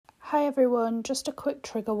Hi everyone, just a quick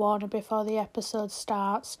trigger warning before the episode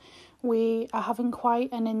starts. We are having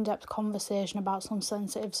quite an in-depth conversation about some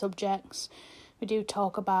sensitive subjects. We do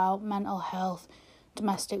talk about mental health,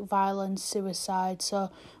 domestic violence, suicide,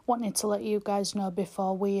 so wanted to let you guys know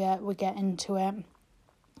before we get into it.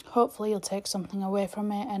 Hopefully you'll take something away from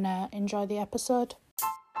it and enjoy the episode.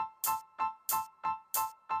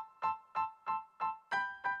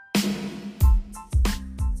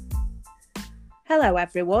 Hello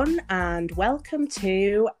everyone and welcome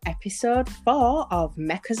to episode 4 of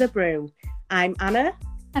Mecca's a Brew. I'm Anna.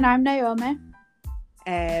 And I'm Naomi.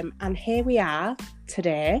 And here we are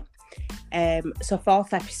today. So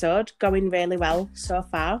 4th episode, going really well so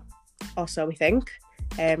far, or so we think.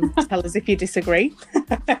 Tell us if you disagree.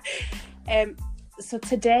 So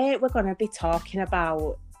today we're going to be talking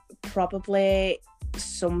about probably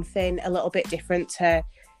something a little bit different to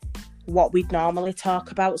what we'd normally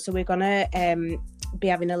talk about. So we're gonna be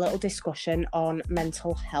having a little discussion on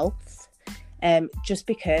mental health, just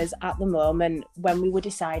because at the moment when we were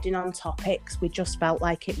deciding on topics we just felt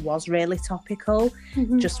like it was really topical,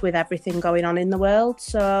 just with everything going on in the world.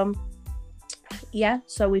 So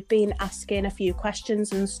so we've been asking a few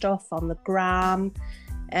questions and stuff on the gram,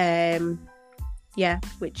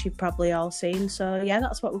 which you've probably all seen. So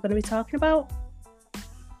that's what we're going to be talking about.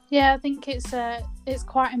 Yeah, I think it's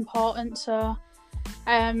quite important. So,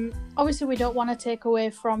 obviously we don't want to take away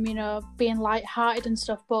from, being light-hearted and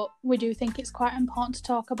stuff, but we do think it's quite important to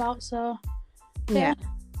talk about. So, yeah.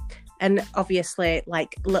 And obviously,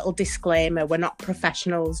 like, little disclaimer, we're not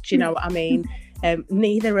professionals. Do you know what I mean?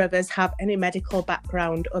 Neither of us have any medical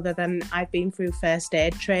background other than I've been through first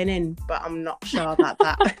aid training, but I'm not sure that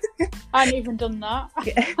I haven't even done that.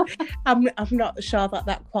 I'm not sure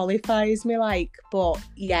that qualifies me, but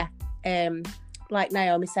like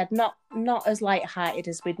Naomi said, not as light-hearted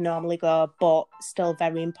as we'd normally go, but still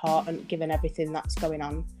very important given everything that's going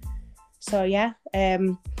on. So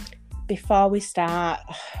before we start,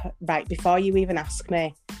 before you even ask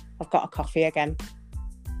me, I've got a coffee again.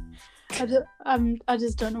 I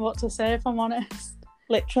just don't know what to say, if I'm honest.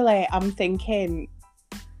 Literally, I'm thinking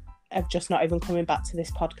of just not even coming back to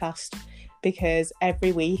this podcast because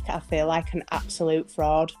every week I feel like an absolute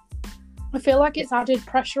fraud. I feel like it's added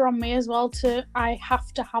pressure on me as well I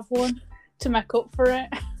have to have one to make up for it.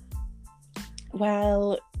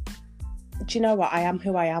 Well, do you know what? I am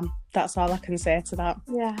who I am. That's all I can say to that.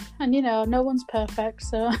 Yeah, and no one's perfect,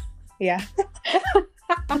 so... Yeah.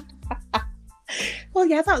 Well,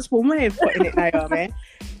 yeah, that's one way of putting it, Naomi.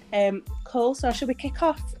 Cool, so should we kick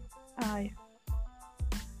off? Aye.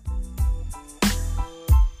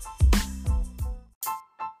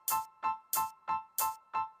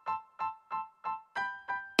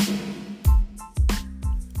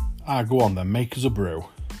 Go on then, make us a brew.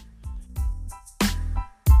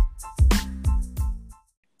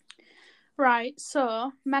 Right,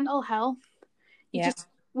 so mental health. Yeah.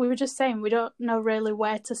 We were just saying we don't know really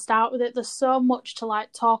where to start with it. There's so much to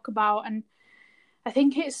talk about, and I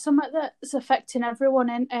think it's something that's affecting everyone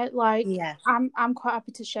in it. I'm quite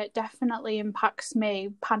happy to share. It definitely impacts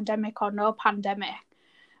me, pandemic or no pandemic.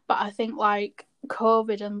 But I think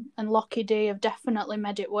COVID and Locky D have definitely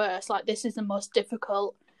made it worse. This is the most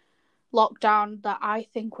difficult lockdown that I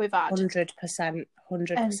think we've had. 100%.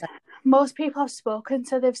 And most people I've spoken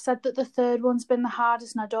to, they've said that the third one's been the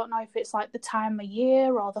hardest, and I don't know if it's the time of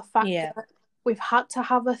year or the fact that we've had to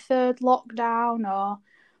have a third lockdown,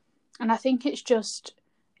 and I think it's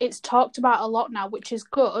talked about a lot now, which is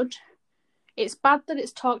good. It's bad that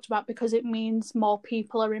it's talked about because it means more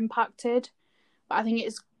people are impacted, but I think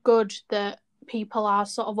it's good that people are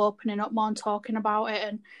sort of opening up more and talking about it.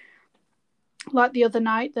 And the other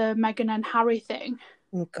night, the Meghan and Harry thing,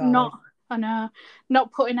 oh God.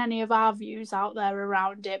 Not putting any of our views out there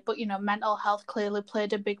around it, but mental health clearly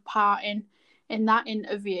played a big part in that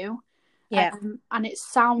interview. Yeah. And it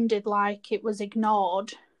sounded like it was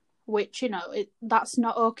ignored, which that's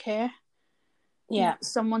not okay. Yeah.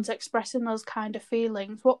 Someone's expressing those kind of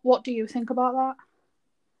feelings. What do you think about that?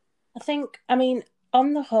 I think,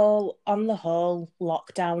 on the whole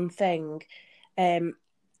lockdown thing,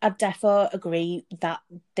 I defo agree that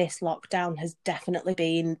this lockdown has definitely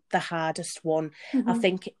been the hardest one. I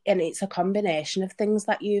think, and it's a combination of things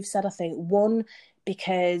that you've said. I think, one,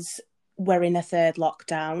 because we're in a third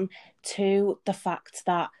lockdown. Two, the fact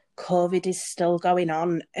that COVID is still going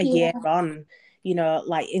on a year on.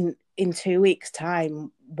 In 2 weeks'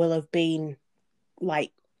 time, we'll have been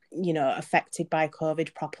affected by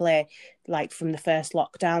COVID properly, from the first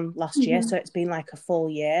lockdown last year. So it's been a full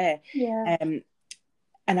year. Yeah.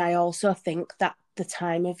 And I also think that the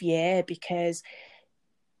time of year, because,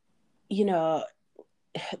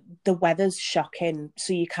 the weather's shocking,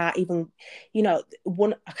 so you can't even, I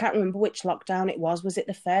can't remember which lockdown it was. Was it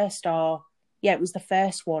the first or... Yeah, it was the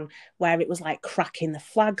first one where it was like cracking the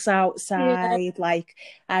flags outside. Yeah. Like,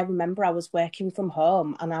 I remember I was working from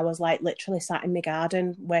home and I was like literally sat in my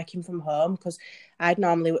garden working from home because I'd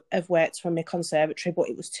normally have worked from my conservatory, but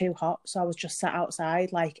it was too hot. So I was just sat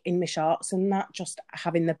outside, like in my shorts and that, just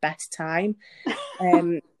having the best time.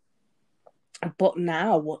 But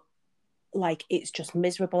now, like, it's just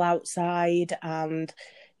miserable outside and,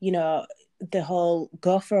 the whole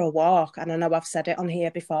go for a walk. And I know I've said it on here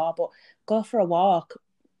before, but go for a walk.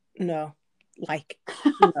 No, like,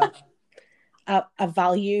 I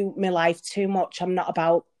value my life too much. I'm not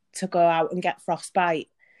about to go out and get frostbite.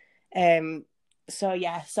 So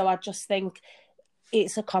I just think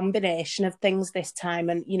it's a combination of things this time.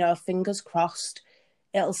 And, fingers crossed,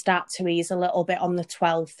 it'll start to ease a little bit on the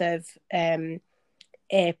 12th of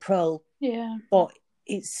April. Yeah. But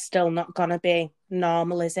it's still not going to be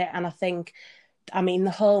normal, is it? And I think,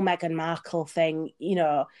 the whole Meghan Markle thing,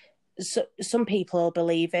 so, some people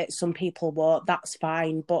believe it, some people won't, that's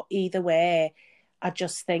fine. But either way, I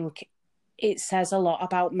just think it says a lot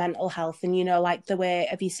about mental health. And, like the way,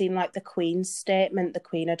 have you seen like the Queen's statement? The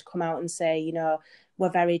Queen had come out and say, we're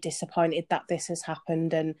very disappointed that this has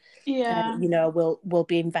happened and, we'll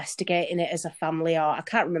be investigating it as a family, or I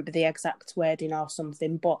can't remember the exact wording or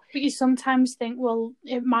something. But you sometimes think, well,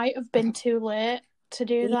 it might have been too late to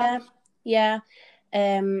do that. Yeah.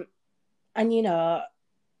 And,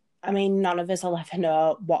 none of us will ever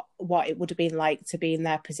know what it would have been like to be in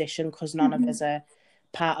their position because none of us are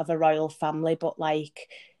part of a royal family. But, like,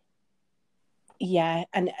 yeah,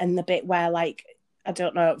 and the bit where, like, I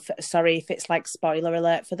don't know, sorry if it's like spoiler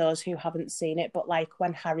alert for those who haven't seen it, but like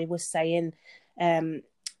when Harry was saying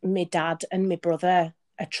my dad and my brother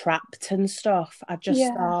are trapped and stuff, I just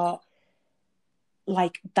thought,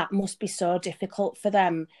 like, that must be so difficult for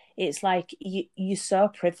them. It's like you're so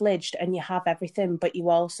privileged and you have everything, but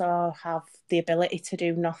you also have the ability to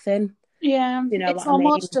do nothing. Yeah, it's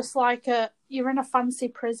almost just like you're in a fancy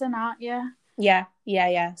prison, aren't you? Yeah.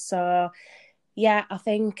 So, yeah, I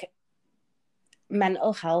think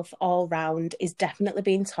mental health all round is definitely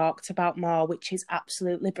being talked about more, which is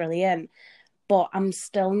absolutely brilliant. But I'm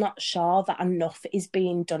still not sure that enough is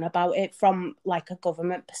being done about it from like a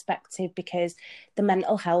government perspective, because the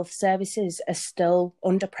mental health services are still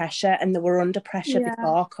under pressure, and they were under pressure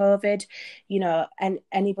before COVID, and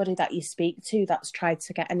anybody that you speak to that's tried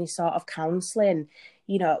to get any sort of counselling,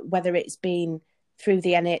 whether it's been through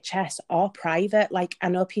the NHS or private, like I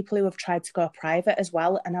know people who have tried to go private as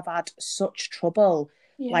well and have had such trouble,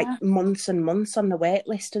 like months and months on the wait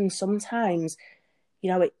list, and sometimes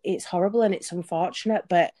it's horrible and it's unfortunate,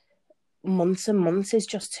 but months and months is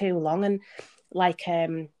just too long. And like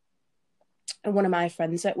one of my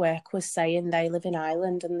friends at work was saying they live in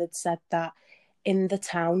Ireland, and they'd said that in the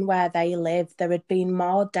town where they live there had been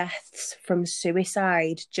more deaths from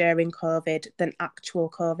suicide during COVID than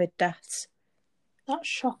actual COVID deaths. That's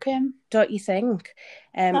shocking. Don't you think?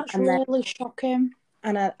 That's really shocking.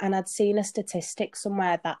 And I'd seen a statistic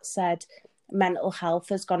somewhere that said mental health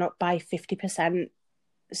has gone up by 50%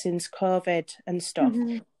 since COVID and stuff.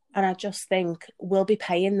 Mm-hmm. And I just think we'll be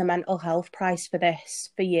paying the mental health price for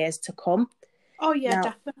this for years to come. Oh, yeah, now,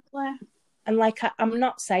 definitely. And like, I'm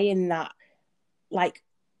not saying that, like,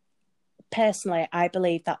 personally, I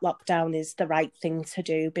believe that lockdown is the right thing to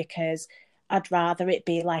do, because I'd rather it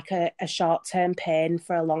be like a short-term pain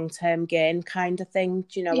for a long-term gain kind of thing.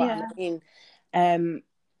 Do you know what I mean?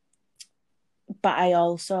 But I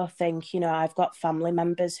also think, I've got family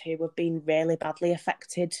members who have been really badly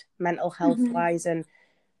affected mental health-wise. And,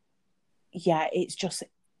 yeah, it's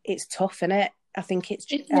tough, isn't it? I think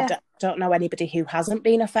I don't know anybody who hasn't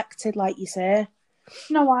been affected, like you say.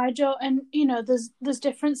 No, I don't. And, there's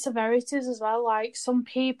different severities as well. Like, some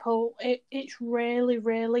people, it's really,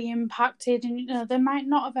 really impacted. And, they might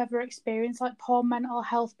not have ever experienced, like, poor mental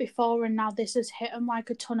health before, and now this has hit them like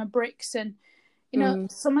a ton of bricks. And,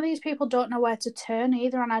 some of these people don't know where to turn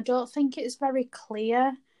either. And I don't think it's very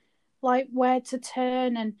clear, like, where to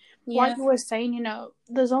turn. And like you were saying,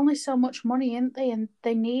 there's only so much money, isn't there? And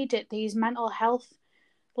they need it, these mental health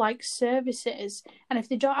like services, and if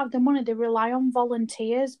they don't have the money, they rely on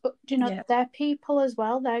volunteers. But they're people as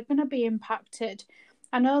well, they're going to be impacted.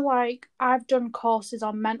 I know, like, I've done courses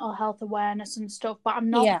on mental health awareness and stuff, but I'm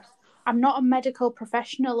not a medical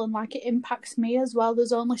professional, and like, it impacts me as well.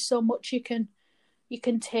 There's only so much you can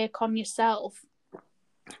take on yourself,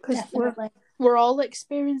 because we're all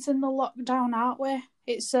experiencing the lockdown, aren't we?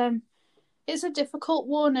 It's a difficult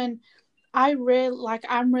one. And I'm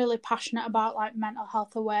really passionate about like mental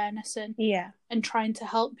health awareness and trying to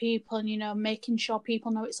help people and, you know, making sure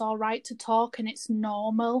people know it's all right to talk and it's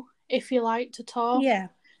normal if you like to talk. Yeah.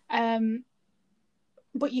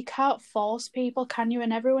 But you can't force people, can you?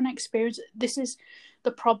 And everyone experiences. This is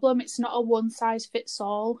the problem. It's not a one size fits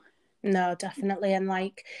all. No, definitely. And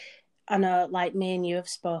like, I know, like me and you have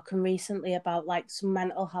spoken recently about like some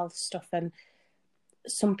mental health stuff, and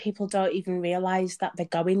some people don't even realise that they're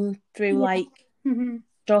going through like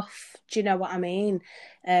stuff. Do you know what I mean?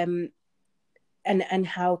 And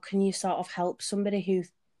how can you sort of help somebody who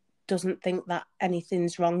doesn't think that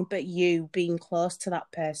anything's wrong, but you being close to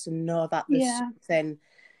that person know that there's something,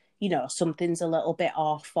 you know, something's a little bit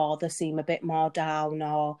off, or they seem a bit more down,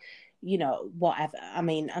 or, you know, whatever. I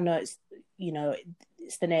mean, I know it's, you know,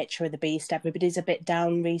 it's the nature of the beast. Everybody's a bit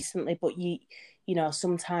down recently, but you know,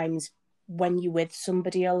 sometimes when you're with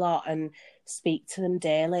somebody a lot and speak to them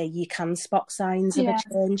daily, you can spot signs of a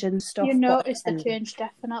change and stuff. You notice the change,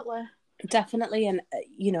 definitely. And,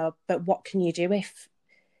 you know, but what can you do if,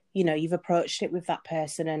 you know, you've approached it with that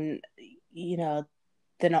person and, you know,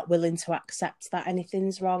 they're not willing to accept that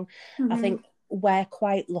anything's wrong. I think we're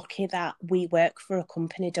quite lucky that we work for a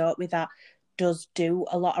company, don't we, that does do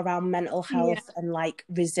a lot around mental health and like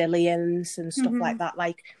resilience and stuff like that.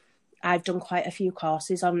 Like, I've done quite a few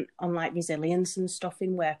courses on like resilience and stuff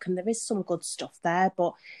in work, and there is some good stuff there,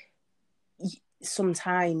 but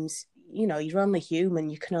sometimes, you know, you're only human,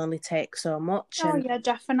 you can only take so much. Yeah,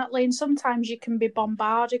 definitely. And sometimes you can be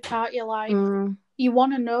bombarded, can't you? Like, you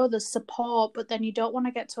want to know there's support, but then you don't want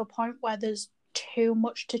to get to a point where there's too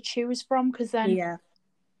much to choose from, because then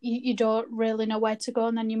you don't really know where to go,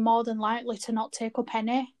 and then you're more than likely to not take up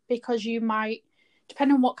any, because you might,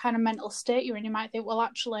 depending on what kind of mental state you're in, you might think, well,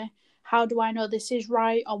 actually, how do I know this is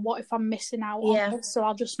right, or what if I'm missing out on this, so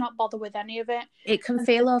I'll just not bother with any of it. It can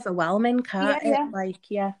feel overwhelming, can't it? Like,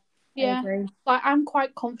 I agree. Like, I'm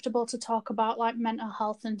quite comfortable to talk about like mental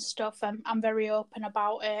health and stuff, and I'm very open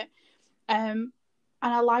about it, and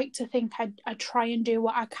I like to think I try and do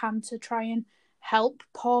what I can to try and help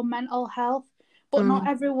poor mental health, but not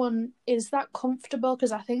everyone is that comfortable,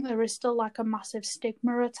 because I think there is still like a massive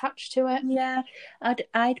stigma attached to it. Yeah,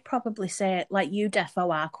 I'd probably say, like, you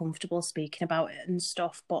defo are comfortable speaking about it and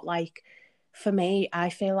stuff, but like for me, I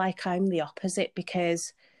feel like I'm the opposite,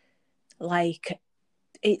 because like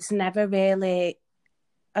it's never really,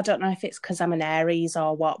 I don't know if it's because I'm an Aries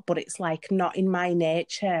or what, but it's like not in my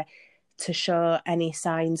nature to show any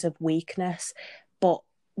signs of weakness. But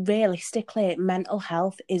realistically, mental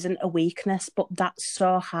health isn't a weakness, but that's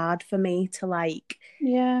so hard for me to like,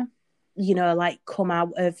 you know, like come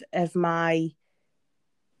out of my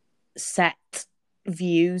set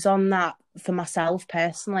views on that for myself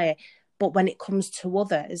personally. But when it comes to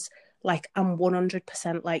others, like, I'm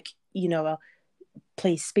 100% like, you know,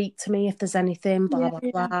 please speak to me if there's anything, blah,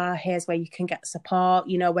 blah, blah. Here's where you can get support,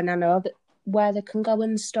 you know, when I know that where they can go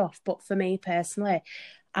and stuff. But for me personally,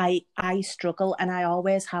 I struggle, and I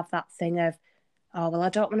always have that thing of, oh, well, I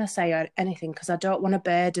don't want to say anything because I don't want to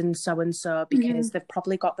burden so-and-so, because they've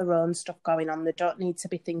probably got their own stuff going on. They don't need to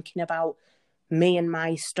be thinking about me and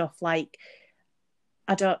my stuff. Like,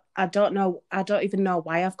 I don't know. I don't even know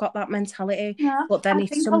why I've got that mentality. Yeah, but then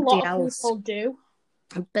if somebody else, people do.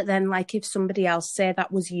 But then, like, if somebody else, say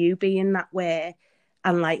that was you being that way,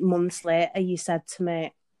 and like months later you said to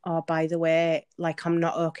me, oh, by the way, like, I'm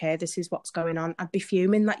not okay, this is what's going on, I'd be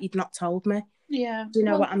fuming that you'd not told me. Yeah. Do you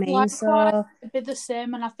know what I mean? Likewise, so it'd be the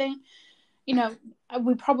same. And I think, you know,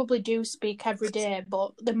 we probably do speak every day,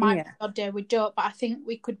 but there might be a day we don't. But I think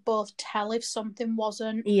we could both tell if something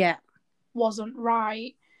wasn't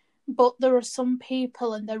right. But there are some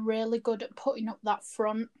people, and they're really good at putting up that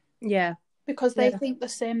front. Yeah. Because they think the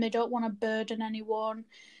same. They don't want to burden anyone.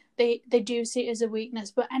 They do see it as a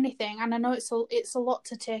weakness, but anything, and I know it's a lot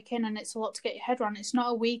to take in, and it's a lot to get your head around. It's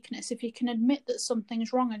not a weakness if you can admit that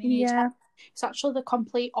something's wrong and you need help. It's actually the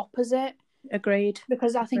complete opposite. Agreed.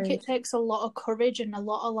 Because I think it takes a lot of courage and a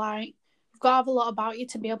lot of like, you've got to have a lot about you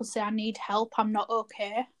to be able to say, I need help, I'm not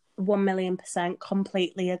okay. 1,000,000%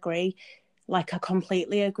 completely agree. Like, I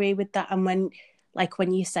completely agree with that. And when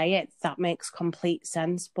you say it, that makes complete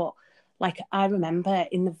sense. But like, I remember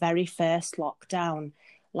in the very first lockdown,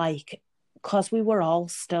 like, because we were all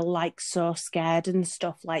still like so scared and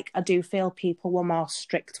stuff, like, I do feel people were more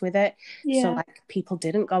strict with it. So like, people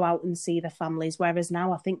didn't go out and see their families, whereas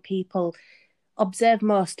now I think people observe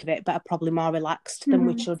most of it but are probably more relaxed than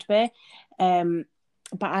we should be. But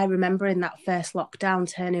I remember in that first lockdown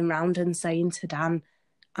turning around and saying to Dan,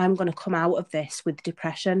 I'm going to come out of this with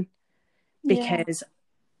depression, because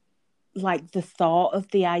like the thought of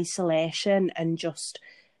the isolation and just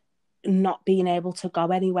not being able to go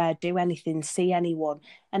anywhere, do anything, see anyone.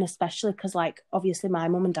 And especially because, like, obviously my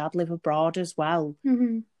mum and dad live abroad as well.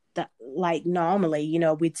 Mm-hmm. That, like, normally, you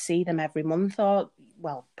know, we'd see them every month or,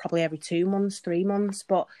 well, probably every 2 months, 3 months.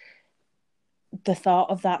 But the thought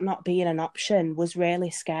of that not being an option was really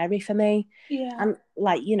scary for me. Yeah. And,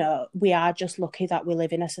 like, you know, we are just lucky that we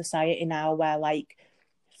live in a society now where, like,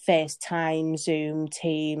 FaceTime, Zoom,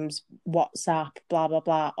 Teams, WhatsApp, blah, blah,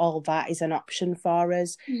 blah, all that is an option for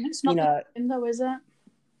us. It's not the same though, is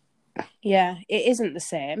it? Yeah, it isn't the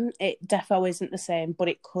same. It defo isn't the same, but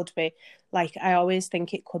it could be. Like, I always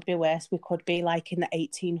think it could be worse. We could be, like, in the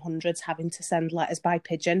 1800s having to send letters by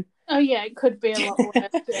pigeon. Oh, yeah, it could be a lot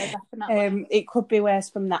worse, yeah, definitely. It could be worse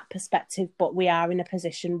from that perspective, but we are in a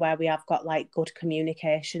position where we have got, like, good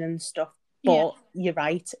communication and stuff. But you're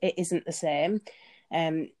right, it isn't the same.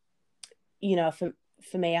 You know,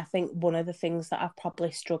 for me, I think one of the things that I've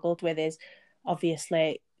probably struggled with is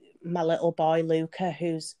obviously my little boy Luca,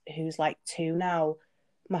 who's like 2 now.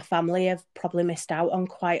 My family have probably missed out on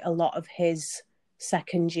quite a lot of his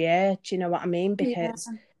second year. Do you know what I mean? Because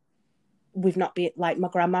we've not been, like, my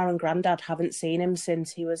grandma and granddad haven't seen him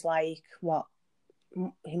since he was like, what?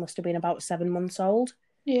 He must have been about 7 months old.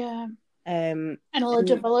 Yeah. And he'll have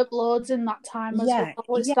developed loads in that time as well.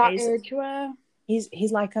 It's that age where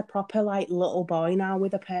he's like a proper, like, little boy now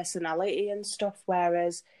with a personality and stuff.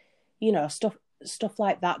 Whereas, you know, stuff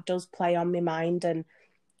like that does play on my mind. And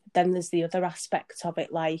then there's the other aspect of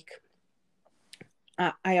it, like,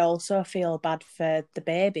 I also feel bad for the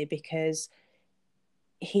baby because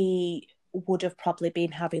he would have probably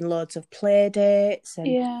been having loads of play dates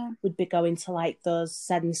and would be going to, like, those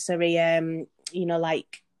sensory, you know,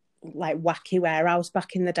 like wacky warehouse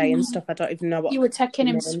back in the day and stuff. I don't even know what. You were taking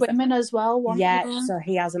him swimming as well, weren't you? So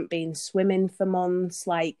he hasn't been swimming for months.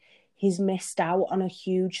 Like, he's missed out on a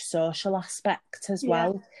huge social aspect as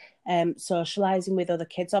well. Socialising with other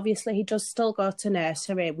kids. Obviously, he does still go to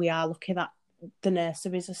nursery. We are lucky that the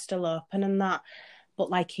nurseries are still open and that.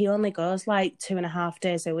 But, like, he only goes, like, 2.5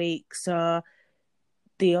 days a week. So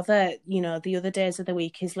the other days of the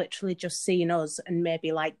week, he's literally just seeing us and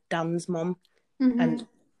maybe, like, Dan's mum. And,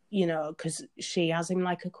 you know, because she has him,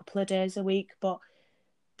 like, a couple of days a week. But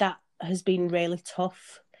that has been really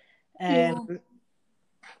tough. And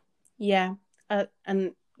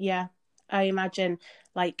I imagine,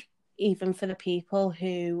 like, even for the people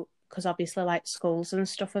who, because obviously, like, schools and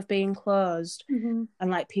stuff have been closed, and,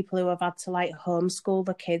 like, people who have had to, like, homeschool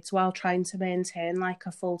the kids while trying to maintain, like,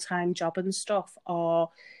 a full-time job and stuff, or,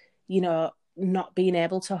 you know, not being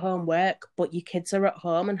able to homework, but your kids are at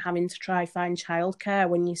home and having to try find childcare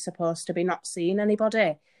when you're supposed to be not seeing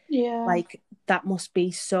anybody. Yeah. Like, that must be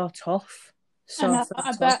so tough. I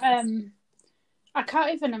bet I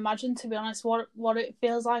can't even imagine, to be honest, what it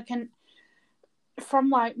feels like. And from,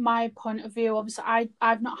 like, my point of view, obviously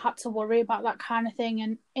I've not had to worry about that kind of thing,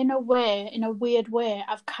 and in a weird way,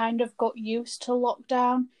 I've kind of got used to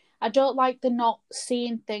lockdown. I don't like the not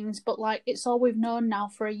seeing things, but, like, it's all we've known now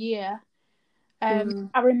for a year.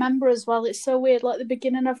 I remember as well, it's so weird, like the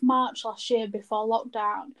beginning of March last year before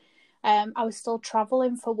lockdown, I was still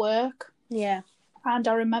travelling for work. Yeah. And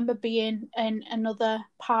I remember being in another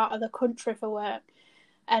part of the country for work,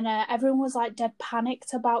 and everyone was, like, dead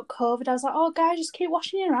panicked about COVID. I was like, oh, guys, just keep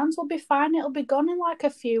washing your hands. We'll be fine. It'll be gone in, like, a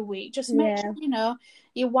few weeks. Just make sure, you know,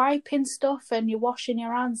 you're wiping stuff and you're washing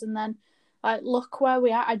your hands. And then, like, look where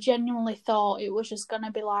we are. I genuinely thought it was just going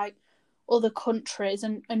to be like other countries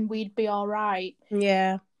and we'd be all right.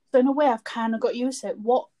 Yeah. So in a way, I've kind of got used to it.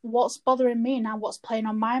 What's bothering me now, what's playing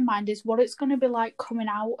on my mind, is what it's going to be like coming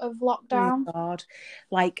out of lockdown. Oh, God.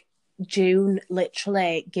 Like, June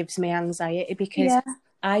literally gives me anxiety because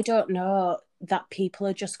I don't know that people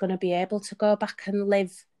are just going to be able to go back and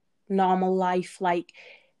live normal life. Like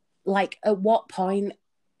at what point?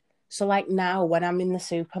 So, like, now when I'm in the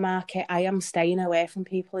supermarket, I am staying away from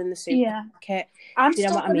people in the supermarket. I'm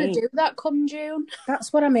still going to do that come June.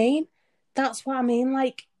 That's what I mean.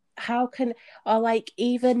 Like, how can, or, like,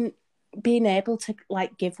 even being able to,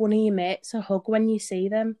 like, give one of your mates a hug when you see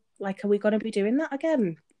them. Like, are we going to be doing that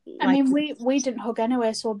again? I mean, we didn't hug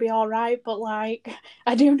anyway, so we'll be all right. But, like,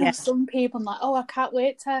 I do know some people, like, oh, I can't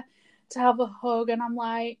wait to have a hug. And I'm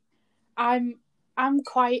like, I'm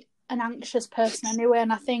quite an anxious person anyway.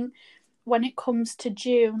 And I think when it comes to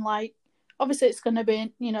June, like, obviously it's going to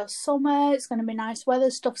be, you know, summer. It's going to be nice weather.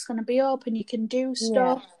 Stuff's going to be open. You can do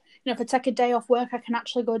stuff. You know, if I take a day off work, I can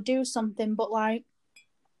actually go do something. But, like,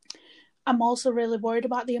 I'm also really worried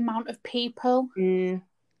about the amount of people.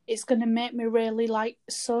 It's going to make me really, like,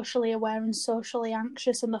 socially aware and socially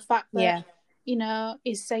anxious, and the fact that you know,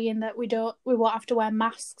 is saying that we won't have to wear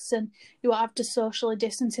masks and you won't have to socially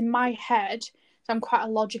distance. In my head, so I'm quite a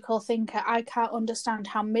logical thinker, I can't understand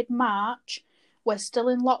how mid-March we're still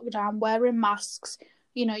in lockdown, wearing masks.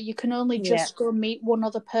 You know, you can only just go meet one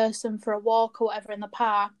other person for a walk or whatever in the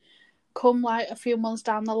park. Come like a few months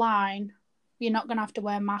down the line, you're not going to have to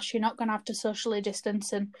wear masks, you're not going to have to socially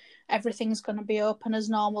distance, and everything's going to be open as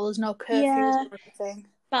normal. There's no curfews or anything.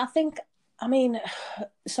 But I think, I mean,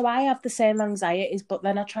 so I have the same anxieties, but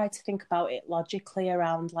then I try to think about it logically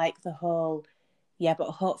around like the whole, but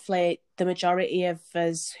hopefully the majority of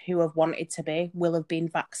us who have wanted to be will have been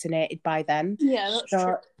vaccinated by then. Yeah, that's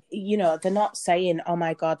true. You know, they're not saying, oh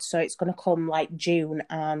my God, so it's going to come like June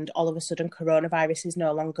and all of a sudden coronavirus is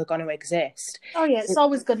no longer going to exist. Oh yeah, it's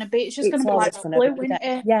always going to be. It's just going to be like flu, isn't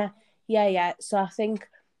it? Yeah. So I think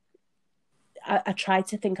I try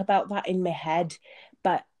to think about that in my head,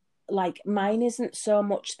 but like mine isn't so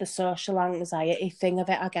much the social anxiety thing of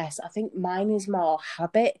it, I guess. I think mine is more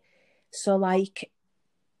habit. So like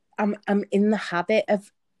I'm in the habit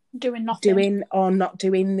of doing nothing, doing or not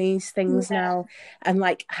doing these things now, and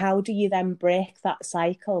like how do you then break that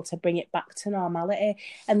cycle to bring it back to normality?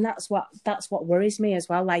 And that's what worries me as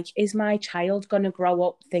well. Like, is my child going to grow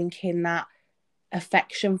up thinking that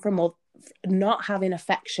affection from not having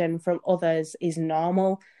affection from others is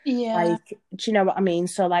normal? Like, do you know what I mean?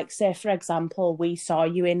 So like, say for example, we saw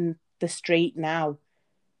you in the street now,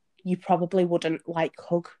 you probably wouldn't like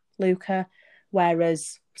hug Luca,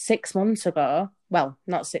 whereas 6 months ago, well,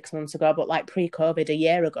 not 6 months ago, but like pre-COVID, a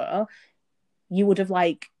year ago, you would have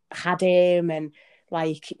like had him and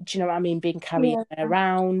like, do you know what I mean, been carrying him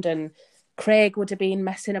around, and Craig would have been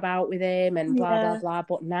messing about with him and blah, blah, blah.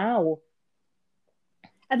 But now...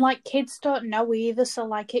 And like kids don't know either, so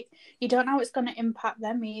like you don't know how it's going to impact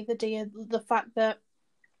them either, do you? The fact that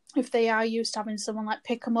if they are used to having someone like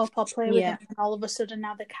pick them up or play with them, and all of a sudden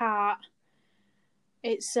now they can't.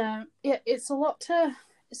 It's a lot to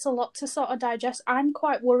sort of digest. I'm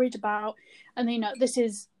quite worried about, and you know, this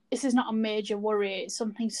is not a major worry. It's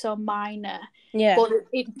something so minor, but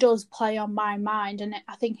it does play on my mind, and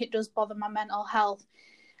I think it does bother my mental health.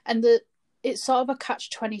 And it's sort of a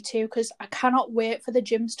catch-22 because I cannot wait for the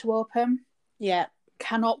gyms to open. Yeah,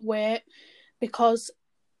 cannot wait, because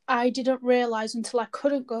I didn't realise until I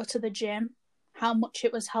couldn't go to the gym how much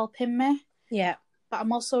it was helping me. Yeah. But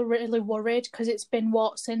I'm also really worried because it's been,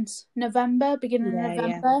 since November, beginning of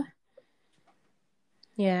November?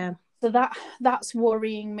 Yeah. So that's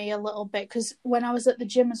worrying me a little bit, because when I was at the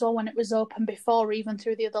gym as well, when it was open before, even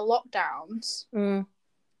through the other lockdowns,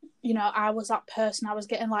 you know, I was that person. I was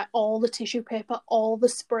getting like all the tissue paper, all the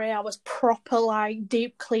spray. I was proper like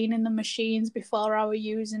deep cleaning the machines before I was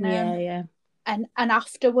using them. Yeah. And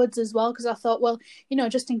afterwards as well, because I thought, well, you know,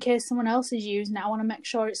 just in case someone else is using it, I want to make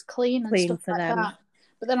sure it's clean and stuff like that.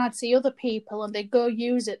 But then I'd see other people and they'd go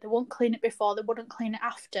use it. They wouldn't clean it before, they wouldn't clean it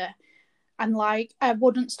after. And like, I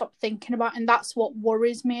wouldn't stop thinking about it, and that's what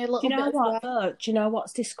worries me a little bit. Do you know what, though? Do you know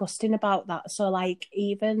what's disgusting about that? So like,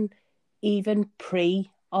 even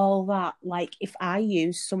pre all that, like if I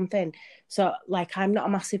use something, so like I'm not a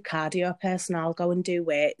massive cardio person, I'll go and do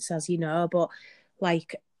weights, as you know, but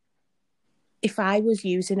like if I was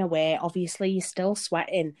using a weight, obviously you're still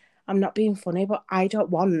sweating. I'm not being funny, but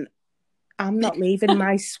I'm not leaving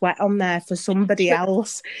my sweat on there for somebody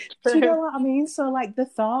else. Do you know what I mean? So like the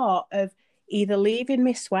thought of either leaving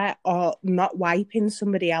me sweat or not wiping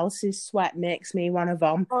somebody else's sweat makes me want to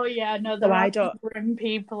vom. Oh yeah, no, there are grim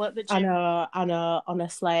people at the gym. I know,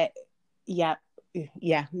 honestly, yeah,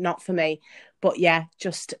 not for me. But yeah,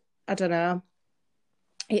 just, I don't know.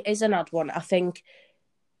 It is an odd one. I think,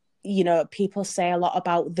 you know, people say a lot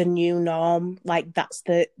about the new norm, like that's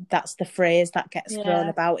the phrase that gets thrown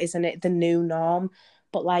about, isn't it? The new norm.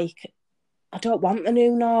 But like, I don't want the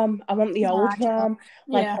new norm. I want the old norm.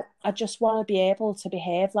 Like, I just want to be able to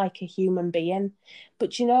behave like a human being.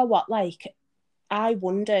 But you know what? Like, I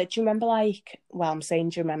wonder, do you remember, like, well, I'm saying,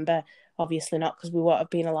 do you remember? Obviously not, because we won't have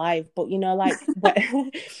been alive. But, you know, like,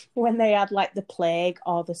 when they had, like, the plague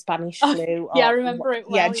or the Spanish flu. Yeah, I remember it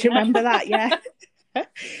well. Yeah, do you remember that? Yeah.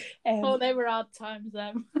 They were hard times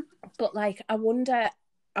then. But, like, I wonder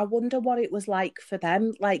what it was like for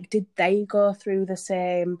them. Like, did they go through the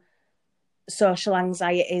same social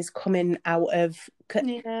anxieties coming out of...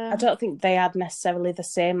 I don't think they had necessarily the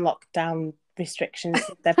same lockdown restrictions,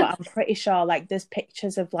 but I'm pretty sure, like, there's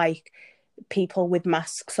pictures of, like, people with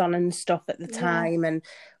masks on and stuff at the time and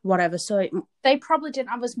whatever. So they probably didn't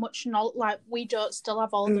have as much knowledge. Like, we don't still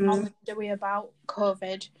have all the knowledge, do we, about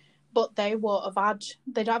COVID? But they won't have had...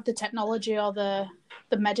 They don't have the technology or the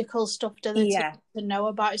medical stuff, do they, to know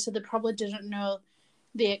about it? So they probably didn't know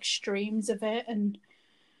the extremes of it, and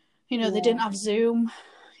they didn't have Zoom.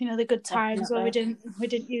 The good times where we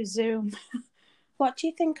didn't use Zoom. What do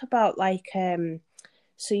you think about like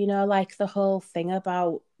so like the whole thing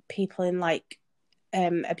about people in like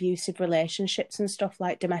abusive relationships and stuff,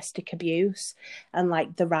 like domestic abuse, and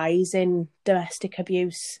like the rise in domestic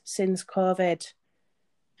abuse since COVID?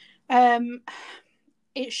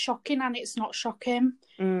 It's shocking and it's not shocking.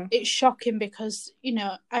 It's shocking because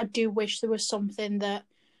I do wish there was something that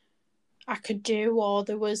I could do, or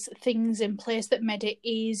there was things in place that made it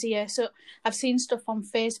easier. So I've seen stuff on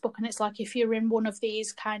Facebook, and it's like, if you're in one of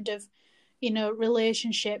these kind of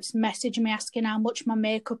relationships, message me asking how much my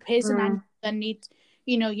makeup is, and I need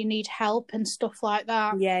you need help and stuff like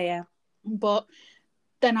that. Yeah. But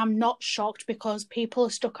then I'm not shocked because people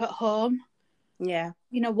are stuck at home. Yeah.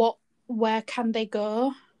 Where can they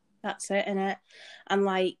go? That's it, innit? And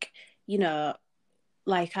like,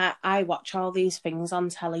 like I watch all these things on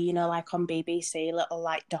telly, like on BBC, little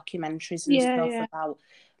like documentaries and stuff about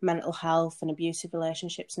mental health and abusive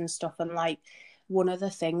relationships and stuff. And like, one of the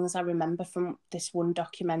things I remember from this one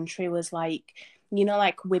documentary was like,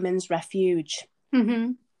 like women's refuge.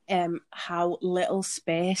 How little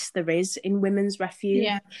space there is in women's refuge.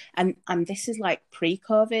 Yeah. And this is like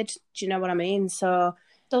pre-COVID. Do you know what I mean? So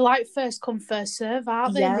they're like first come, first serve,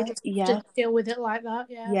 aren't they? Yeah, they just deal with it like that.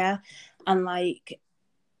 Yeah. And like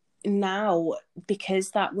now, because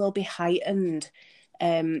that will be heightened,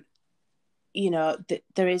 there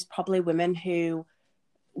is probably women who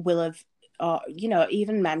will have, or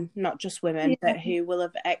even men, not just women, but who will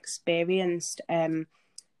have experienced an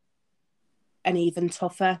even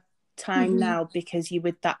tougher time now, because you're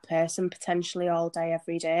with that person potentially all day,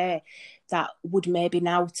 every day, that would maybe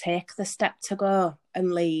now take the step to go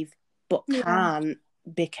and leave, but can't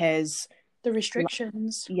because the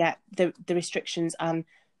restrictions. The restrictions, and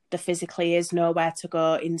there physically is nowhere to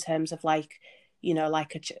go in terms of like,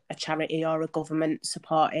 like a charity or a government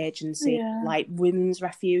support agency, like Women's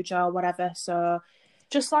Refuge or whatever. So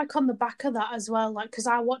just like on the back of that as well, like, because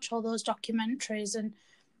I watch all those documentaries and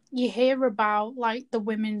you hear about like the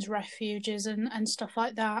women's refuges and stuff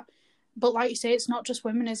like that, but like you say, it's not just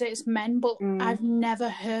women, is it? It's men. But I've never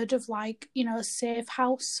heard of like a safe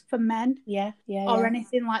house for men, or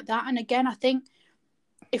anything like that. And again, I think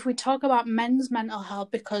if we talk about men's mental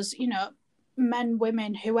health, because men,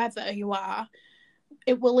 women, whoever you are,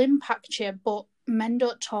 it will impact you, but men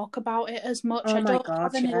don't talk about it as much. I don't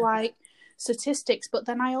have any like statistics, but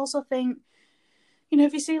then I also think,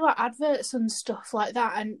 if you see like adverts and stuff like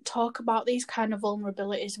that and talk about these kind of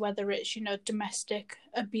vulnerabilities, whether it's, domestic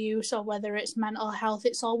abuse or whether it's mental health,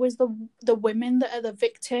 it's always the women that are the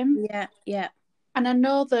victim. Yeah. And I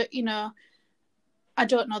know that, I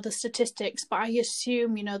don't know the statistics, but I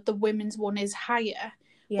assume, the women's one is higher.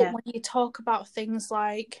 Yeah. But when you talk about things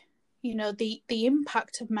like, the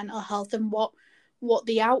impact of mental health and what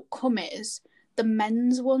the outcome is, the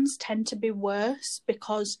men's ones tend to be worse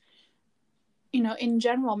because, in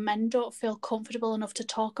general, men don't feel comfortable enough to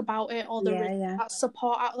talk about it, or there is that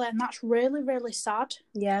support out there, and that's really, really sad.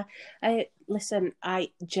 Yeah. I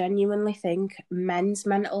genuinely think men's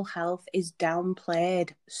mental health is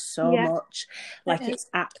downplayed so much. Like, it's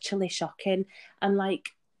actually shocking. And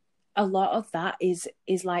like, a lot of that is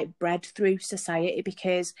like bred through society,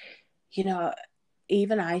 because,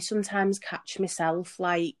 even I sometimes catch myself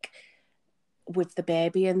like with the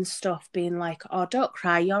baby and stuff being like, oh, don't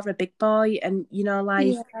cry, you're a big boy, and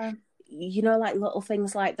like little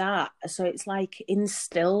things like that. So it's like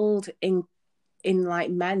instilled in like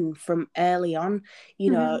men from early on,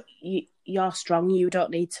 you're strong, you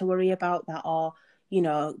don't need to worry about that, or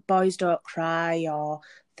boys don't cry, or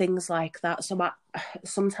things like that. So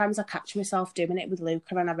sometimes I catch myself doing it with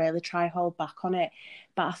Luca, and I really try hold back on it.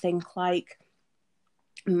 But I think like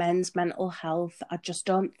men's mental health, I just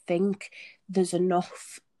don't think there's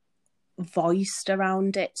enough voiced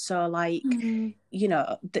around it. So like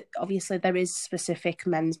obviously there is specific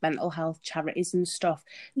men's mental health charities and stuff,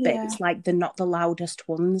 but it's like they're not the loudest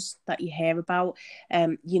ones that you hear about.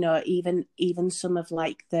 Even some of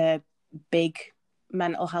like the big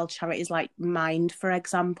mental health charities like Mind, for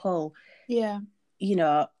example,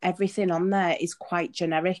 everything on there is quite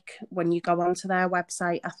generic. When you go onto their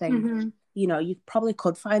website, I think you probably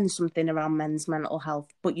could find something around men's mental health,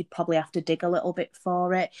 but you'd probably have to dig a little bit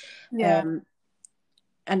for it. And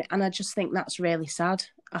I just think that's really sad.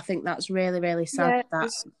 I think that's really, really sad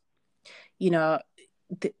that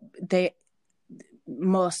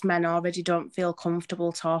most men already don't feel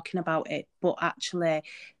comfortable talking about it, but actually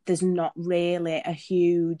there's not really a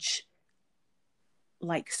huge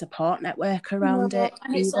like support network around it.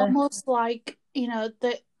 And it's almost like,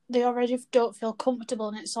 that they already don't feel comfortable,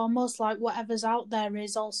 and it's almost like whatever's out there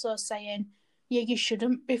is also saying, yeah, you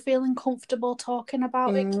shouldn't be feeling comfortable talking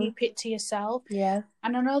about it, keep it to yourself. Yeah.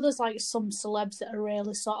 And I know there's like some celebs that are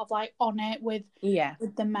really sort of like on it with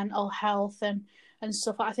the mental health and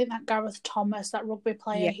stuff. I think that Gareth Thomas, that rugby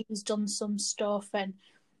player, he's done some stuff. And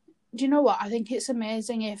do you know what? I think it's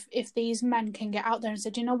amazing if these men can get out there and say,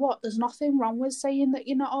 do you know what? There's nothing wrong with saying that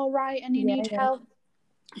you're not all right and you need help.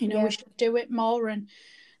 You know, we should do it more. And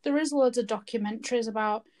there is loads of documentaries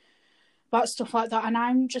about stuff like that, and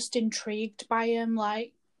I'm just intrigued by them,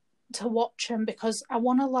 like, to watch them, because I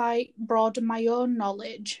want to like broaden my own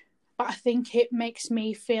knowledge, but I think it makes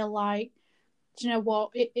me feel like, do you know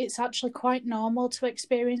what, it's actually quite normal to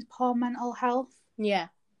experience poor mental health. I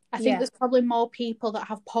think there's probably more people that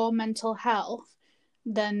have poor mental health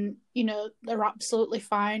than, you know, they're absolutely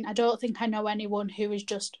fine. I don't think I know anyone who is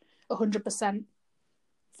just 100%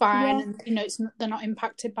 fine and, you know, they're not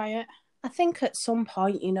impacted by it. I think at some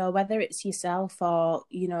point, you know, whether it's yourself or,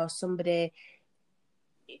 you know, somebody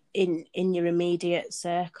in your immediate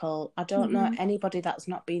circle, I don't know anybody that's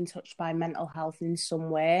not been touched by mental health in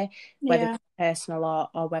some way, whether it's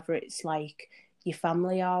personal or whether it's like your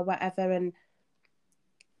family or whatever. And,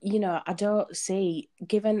 you know, I don't see,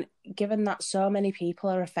 given that so many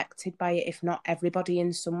people are affected by it, if not everybody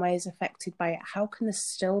in some way is affected by it, how can there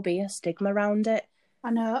still be a stigma around it?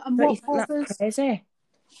 I know. And don't you think that's crazy?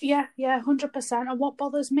 Yeah, 100%. And what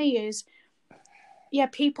bothers me is,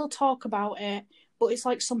 people talk about it, but it's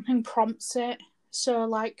like something prompts it. So,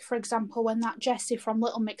 like, for example, when that Jessie from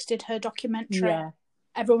Little Mix did her documentary,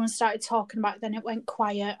 everyone started talking about it, then it went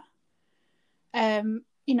quiet.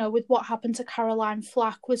 You know, with what happened to Caroline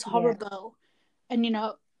Flack was horrible. And, you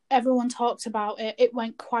know, everyone talked about it, it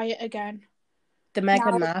went quiet again. The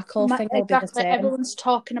Meghan Markle thing will be the same. Everyone's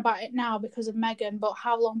talking about it now because of Meghan, but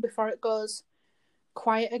how long before it goes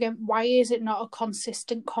quiet again? Why is it not a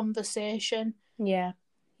consistent conversation?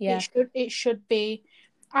 It should be.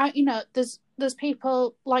 You know, there's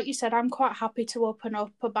people, like you said, I'm quite happy to open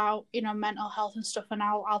up about, you know, mental health and stuff, and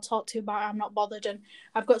I'll talk to you about it. I'm not bothered. And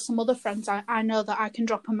I've got some other friends I know that I can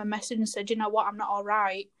drop them a message and say, do you know what, I'm not all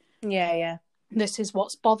right. This is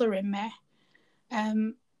what's bothering me.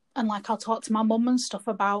 And like, I'll talk to my mum and stuff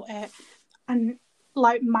about it. And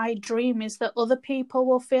like, my dream is that other people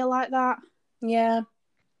will feel like that.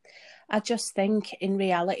 I just think in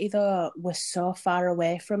reality, though, we're so far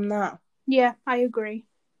away from that. Yeah, I agree.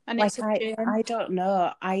 And like, I don't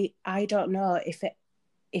know. I don't know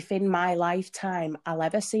if in my lifetime I'll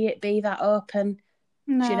ever see it be that open.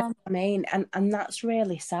 No. Do you know what I mean? And that's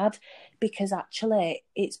really sad, because actually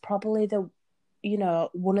it's probably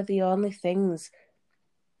one of the only things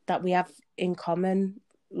that we have in common,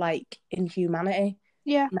 like, in humanity.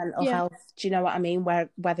 Mental health. Do you know what I mean?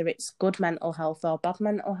 Whether it's good mental health or bad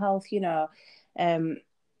mental health, you know,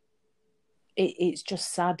 it's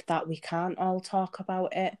just sad that we can't all talk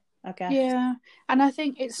about it, I guess. Yeah, and I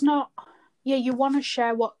think it's not. You want to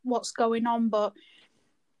share what's going on, but,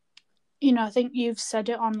 you know, I think you've said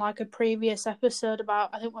it on like a previous episode about,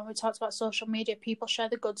 I think when we talked about social media, people share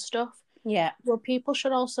the good stuff. Well, people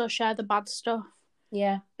should also share the bad stuff.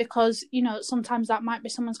 Because, you know, sometimes that might be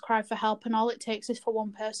someone's cry for help, and all it takes is for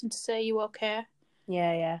one person to say, you okay?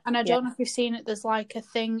 And I don't know if you've seen it, there's like a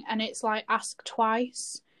thing, and it's like ask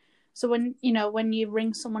twice. So when you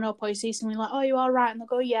ring someone up or you see someone like, oh, you all right? And they'll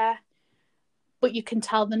go, yeah. But you can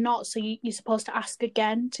tell they're not, so you're supposed to ask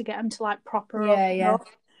again to get them to like proper open up.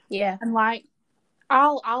 And like,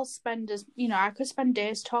 I'll spend, as you know, I could spend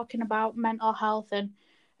days talking about mental health and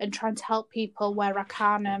trying to help people where I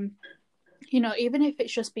can. You know, even if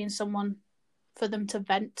it's just being someone for them to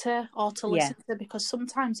vent to or to listen to, because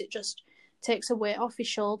sometimes it just takes a weight off your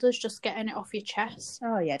shoulders, just getting it off your chest.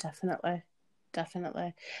 Oh yeah, definitely.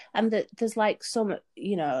 And there's like some,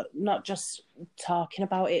 you know, not just talking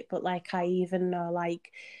about it, but like, I even know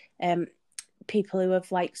like people who have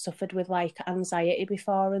like suffered with like anxiety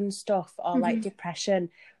before and stuff, or like depression,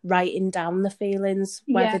 writing down the feelings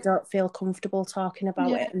where they don't feel comfortable talking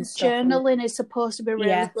about it and stuff. Journaling is supposed to be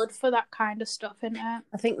really good for that kind of stuff, isn't it?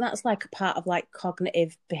 I think that's like a part of like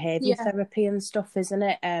cognitive behaviour therapy and stuff, isn't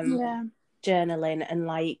it? Journaling and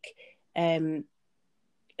like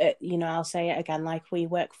you know, I'll say it again, like, we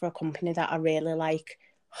work for a company that are really like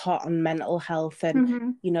hot on mental health,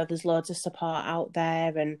 and you know, there's loads of support out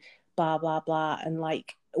there and blah blah blah. And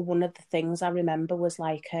like, one of the things I remember was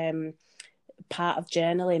like part of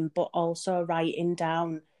journaling, but also writing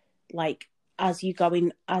down like as you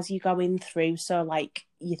going through, so like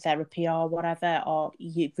your therapy or whatever, or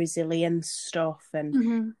your resilience stuff,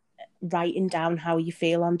 and writing down how you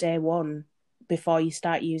feel on day one before you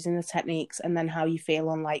start using the techniques, and then how you feel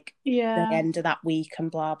on like the end of that week and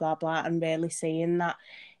blah blah blah, and really seeing that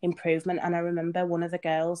improvement. And I remember one of the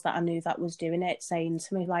girls that I knew that was doing it saying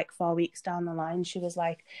to me like 4 weeks down the line, she was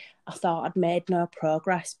like, I thought I'd made no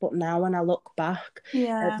progress, but now when I look back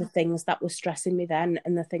at the things that were stressing me then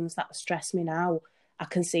and the things that stress me now, I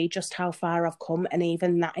can see just how far I've come, and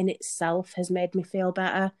even that in itself has made me feel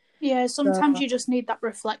better. Yeah, sometimes you just need that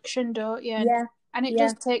reflection, don't you? Yeah. And it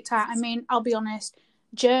does take time. I mean, I'll be honest,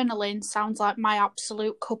 journaling sounds like my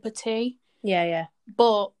absolute cup of tea. Yeah.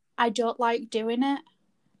 But I don't like doing it.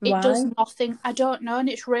 Why? It does nothing. I don't know, and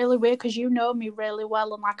it's really weird because you know me really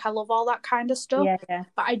well, and like I love all that kind of stuff. Yeah.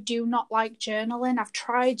 But I do not like journaling. I've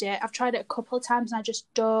tried it a couple of times, and I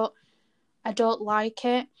just don't like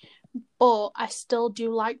it. But I still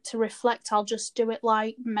do like to reflect. I'll just do it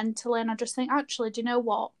like mentally, and I just think, actually, do you know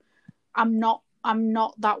what? I'm not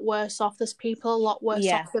that worse off. There's people a lot worse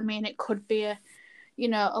off than me, and it could be a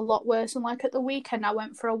lot worse. And like at the weekend, I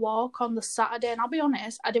went for a walk on the Saturday, and I'll be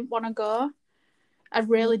honest, I didn't want to go. I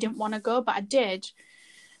really didn't want to go, but I did.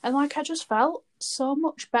 And like I just felt so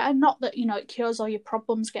much better. Not that, it cures all your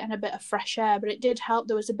problems getting a bit of fresh air, but it did help.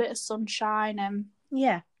 There was a bit of sunshine, and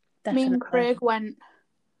definitely. me and Craig went.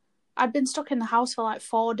 I'd been stuck in the house for like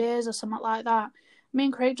 4 days or something like that. Me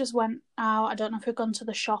and Craig just went out. I don't know if we'd gone to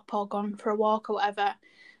the shop or gone for a walk or whatever.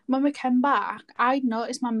 When we came back, I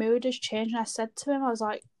noticed my mood has changed, and I said to him, I was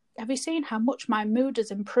like, have you seen how much my mood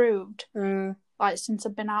has improved like since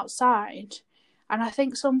I've been outside? And I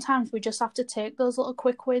think sometimes we just have to take those little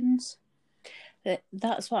quick wins.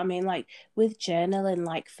 That's what I mean. Like with journaling,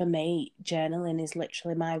 like for me, journaling is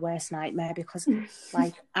literally my worst nightmare because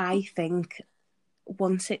like I think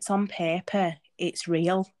once it's on paper, it's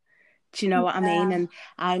real. Do you know what I mean? And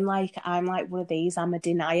I'm like one of these. I'm a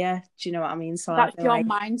denier. Do you know what I mean? So that's your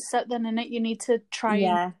mindset, then, innit? You need to try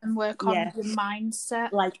and work on your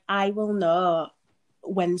mindset. Like I will know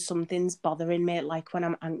when something's bothering me, like when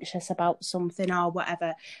I'm anxious about something or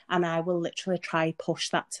whatever, and I will literally try push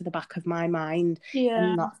that to the back of my mind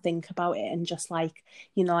and not think about it, and just like,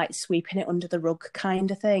 like sweeping it under the rug kind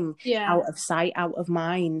of thing, out of sight, out of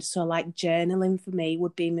mind. So like journaling for me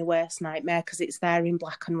would be my worst nightmare because it's there in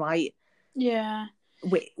black and white,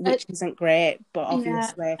 which isn't great, but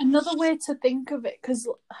obviously another way to think of it, because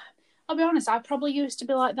I'll be honest, I probably used to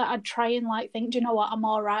be like that. I'd try and like think, do you know what, I'm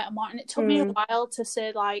all right, and it took me a while to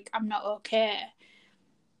say like I'm not okay.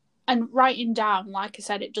 And writing down, like I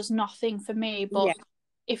said, it does nothing for me. But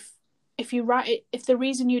if you write it, if the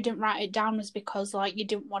reason you didn't write it down was because like you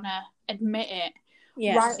didn't want to admit it,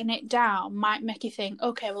 writing it down might make you think,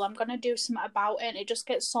 okay, well I'm gonna do something about it, and it just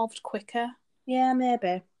gets solved quicker. Yeah,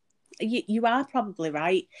 maybe. You are probably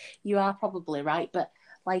right. But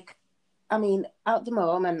like, I mean, at the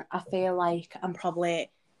moment, I feel like I'm probably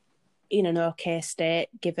in an okay state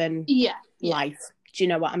given life. Do you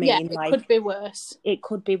know what I mean? Yeah, it could be worse. It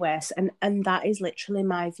could be worse. And that is literally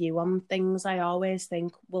my view on things. I always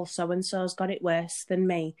think, well, so-and-so's got it worse than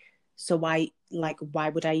me. So why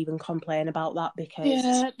would I even complain about that?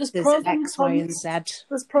 Because there's pros and X, Y, and Z.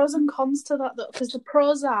 There's pros and cons to that, though, because the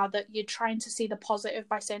pros are that you're trying to see the positive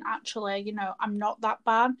by saying, actually, I'm not that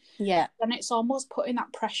bad. Yeah. And it's almost putting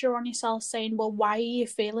that pressure on yourself, saying, well, why are you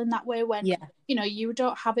feeling that way when, you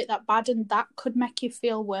don't have it that bad, and that could make you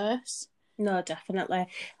feel worse. No, definitely.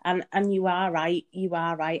 And you are right.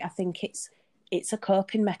 I think it's a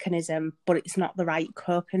coping mechanism, but it's not the right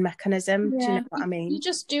coping mechanism. Do you know what I mean? You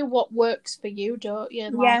just do what works for you, don't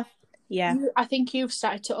you? I think you've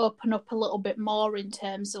started to open up a little bit more in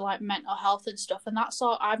terms of like mental health and stuff, and that's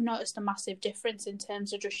all. I've noticed a massive difference in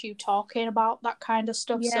terms of just you talking about that kind of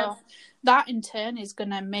stuff. So that in turn is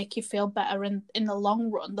going to make you feel better in the long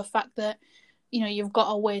run. The fact that you've got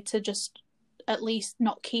a way to just at least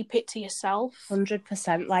not keep it to yourself.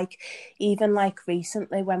 100%. Like even like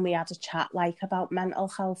recently when we had a chat like about mental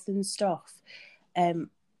health and stuff,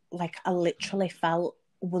 like I literally felt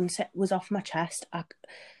once it was off my chest,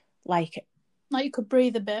 like you could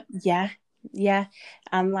breathe a bit. Yeah.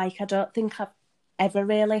 And like I don't think I've ever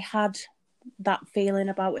really had that feeling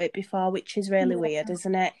about it before, which is really weird,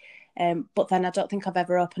 isn't it? But then I don't think I've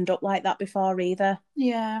ever opened up like that before either.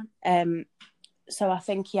 Yeah. So I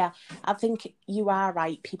think you are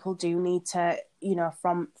right. People do need to,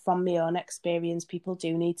 from my own experience, people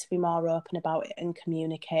do need to be more open about it and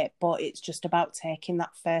communicate. But it's just about taking that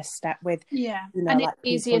first step with, and like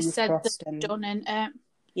it's easier said than done. And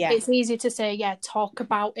it's easy to say, talk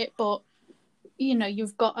about it, but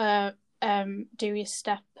you've got to do your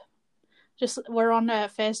step. Just we're on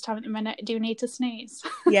FaceTime at the minute. Do you need to sneeze?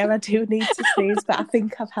 Yeah, I do need to sneeze, but I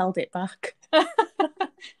think I've held it back.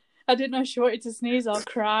 I didn't know if she wanted to sneeze or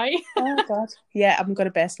cry. Oh God. Yeah, I'm gonna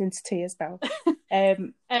burst into tears now. Yeah,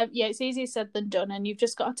 it's easier said than done, and you've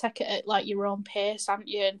just got to take it at like your own pace, haven't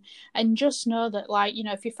you? And just know that, like, you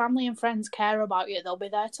know, if your family and friends care about you, they'll be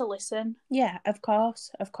there to listen. Yeah, of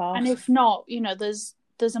course. And if not, you know, there's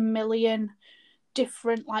a million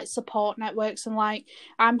different like support networks, and like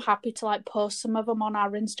I'm happy to like post some of them on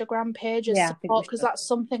our Instagram page as support, because that's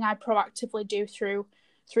something I proactively do through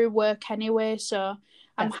work anyway. So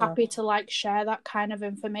I'm happy to like share that kind of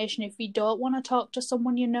information if you don't want to talk to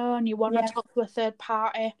someone you know and you want to talk to a third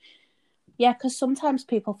party. Yeah, because sometimes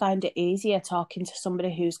people find it easier talking to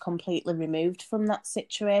somebody who's completely removed from that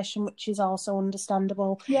situation, which is also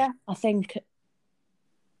understandable. Yeah. I think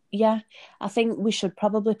we should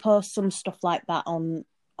probably post some stuff like that on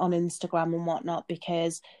Instagram and whatnot,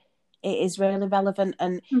 because it is really relevant,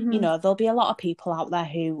 and you know, there'll be a lot of people out there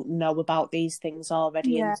who know about these things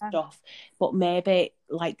already and stuff, but maybe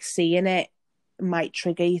like seeing it might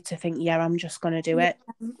trigger you to think, yeah, I'm just going to do it.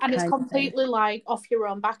 And it's completely like off your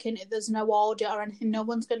own back, innit? There's no audit or anything. No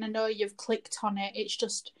one's going to know you've clicked on it. It's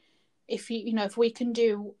just, if we can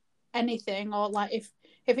do anything, or like if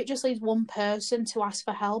it just leaves one person to ask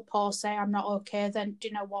for help or say I'm not okay, then do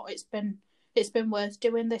you know what? It's been worth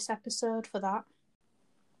doing this episode for that.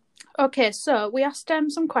 Okay, so we asked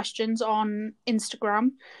some questions on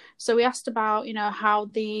Instagram. So we asked about, you know, how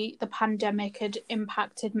the pandemic had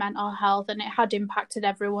impacted mental health, and it had impacted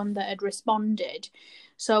everyone that had responded.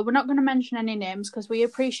 So we're not going to mention any names because we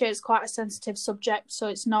appreciate it's quite a sensitive subject, so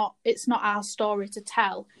it's not our story to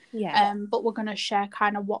tell. Yeah. But we're going to share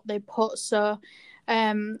kind of what they put. So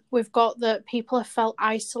we've got that people have felt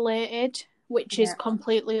isolated, which is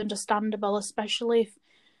completely understandable, especially if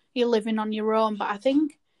you're living on your own. But I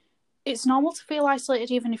think it's normal to feel isolated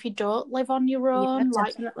even if you don't live on your own. Yeah,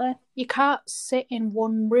 definitely. Like, you can't sit in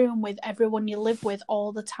one room with everyone you live with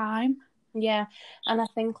all the time. Yeah, and I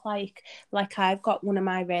think like I've got one of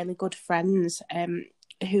my really good friends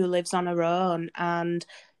who lives on her own, and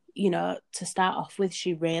you know, to start off with,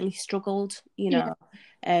 she really struggled, you know,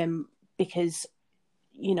 because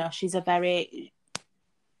you know, she's a very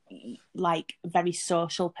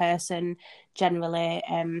social person generally,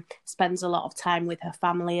 spends a lot of time with her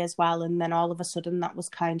family as well, and then all of a sudden that was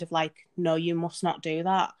kind of like, no, you must not do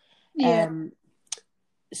that.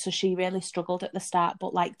 So she really struggled at the start,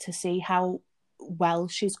 but like to see how well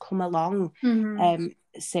she's come along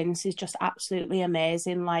since is just absolutely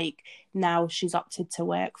amazing. Like now she's opted to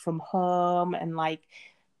work from home, and like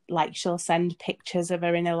she'll send pictures of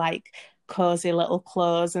her in a like cozy little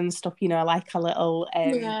clothes and stuff, you know, like a little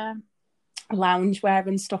loungewear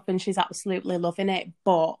and stuff, and she's absolutely loving it,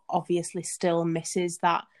 but obviously still misses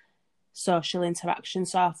that social interaction.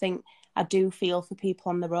 So I think I do feel for people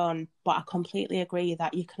on their own, but I completely agree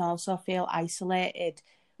that you can also feel isolated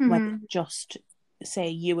when just say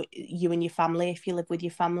you and your family, if you live with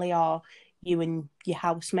your family, or you and your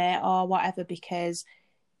housemate or whatever, because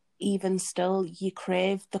even still you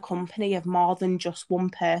crave the company of more than just one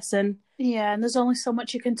person. Yeah, and there's only so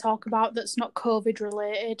much you can talk about that's not COVID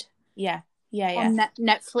related. Yeah. Or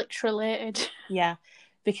Netflix related. Yeah,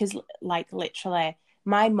 because like literally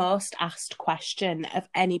my most asked question of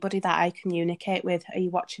anybody that I communicate with, are you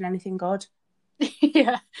watching anything good?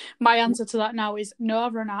 Yeah, my answer to that now is no,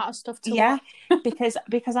 I've run out of stuff to watch.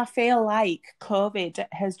 because I feel like COVID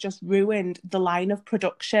has just ruined the line of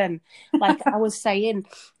production. Like I was saying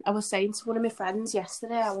to one of my friends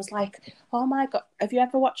yesterday, I was like, oh my God, have you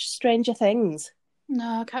ever watched Stranger Things?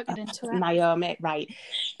 No, I can't get into it. Naomi, right.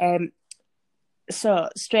 So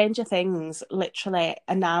Stranger Things literally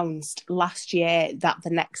announced last year that the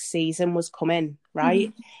next season was coming,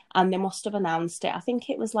 right? And they must have announced it, I think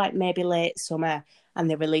it was like maybe late summer, and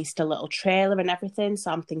they released a little trailer and everything.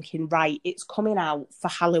 So I'm thinking, right, it's coming out for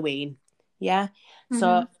Halloween. Yeah.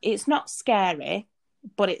 So it's not scary,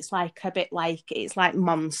 but it's like a bit like, it's like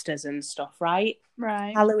monsters and stuff, right?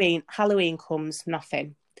 Right. Halloween comes,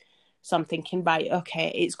 nothing. So I'm thinking, right,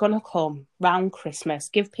 okay, it's going to come round Christmas.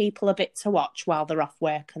 Give people a bit to watch while they're off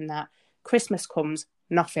work and that. Christmas comes,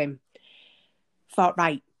 nothing. Thought,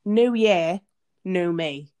 right, New Year, new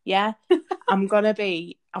me, yeah? I'm gonna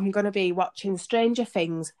be watching Stranger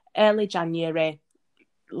Things early January,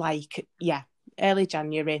 early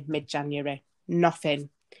January, mid-January, nothing.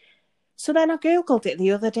 So then I Googled it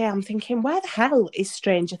the other day. I'm thinking, where the hell is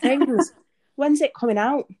Stranger Things? When's it coming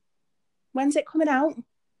out?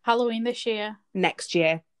 Halloween this year. Next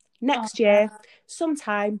year.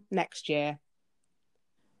 Sometime next year.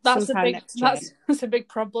 That's a big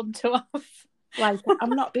problem to have. Like,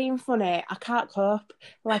 I'm not being funny. I can't cope.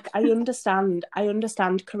 Like, I understand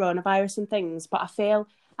coronavirus and things, but I feel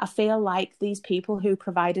I feel like these people who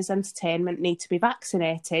provide us entertainment need to be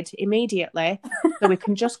vaccinated immediately so we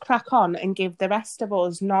can just crack on and give the rest of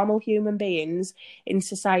us normal human beings in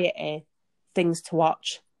society things to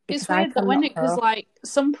watch. It's weird that when because like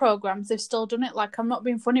some programs they've still done it. Like I'm not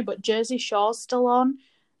being funny, but Jersey Shore's still on,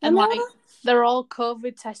 and like they're all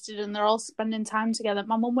COVID tested and they're all spending time together.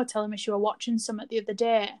 My mum were telling me she were watching some the other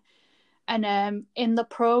day, and in the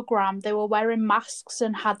program they were wearing masks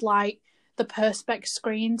and had like the perspex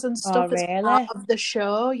screens and stuff as part of the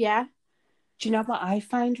show. Yeah. Do you know what I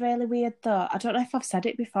find really weird though? I don't know if I've said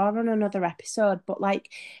it before on another episode, but like,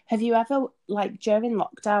 have you ever, like during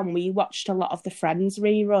lockdown, we watched a lot of the Friends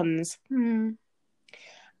reruns. And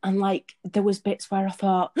like, there was bits where I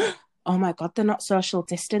thought, oh my God, they're not social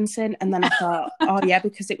distancing. And then I thought, oh yeah,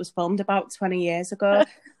 because it was filmed about 20 years ago.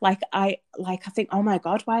 I think, oh my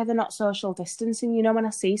God, why are they not social distancing? You know, when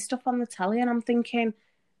I see stuff on the telly and I'm thinking,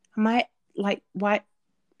 why? Like,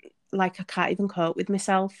 I can't even cope with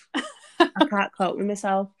myself. I can't cope with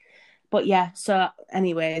myself. But yeah, so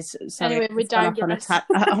anyways, sorry, we digress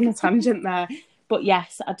on a tangent there. But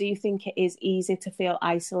yes, I do think it is easy to feel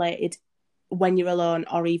isolated when you're alone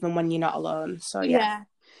or even when you're not alone. So yeah.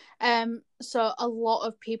 So a lot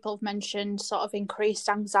of people have mentioned sort of increased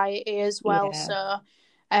anxiety as well. Yeah.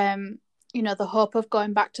 So you know, the hope of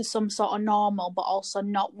going back to some sort of normal but also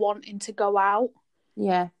not wanting to go out.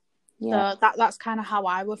 Yeah. So that's kind of how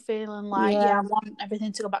I were feeling. Like, I want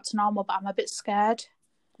everything to go back to normal, but I'm a bit scared.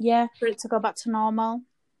 Yeah. For it to go back to normal.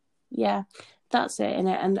 Yeah, that's it,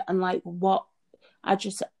 innit? And like what I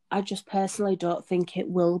just personally don't think it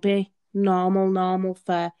will be normal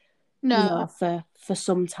for you know, for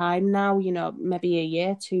some time now, you know, maybe a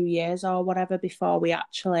year, 2 years or whatever before we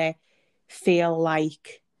actually feel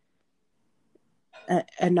like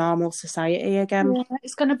a normal society again. Yeah,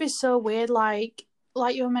 it's gonna be so weird, like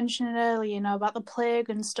you were mentioning earlier, you know, about the plague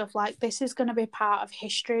and stuff. Like, this is going to be part of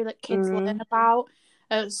history that kids learn about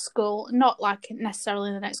at school. Not like necessarily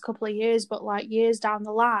in the next couple of years, but like years down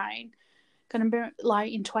the line. Going to be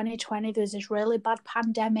like in 2020, there's this really bad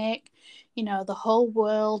pandemic. You know, the whole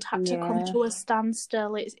world had to come to a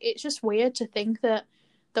standstill. It's just weird to think that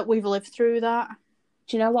we've lived through that.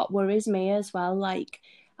 Do you know what worries me as well? Like,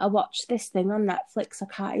 I watched this thing on Netflix. I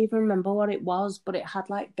can't even remember what it was, but it had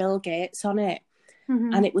like Bill Gates on it.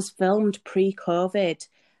 And it was filmed pre-COVID,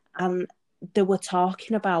 and they were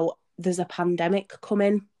talking about there's a pandemic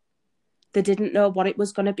coming. They didn't know what it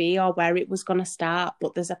was going to be or where it was going to start,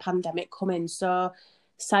 but there's a pandemic coming. So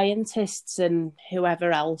scientists and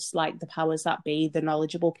whoever else, like the powers that be, the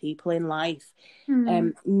knowledgeable people in life,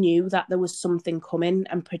 knew that there was something coming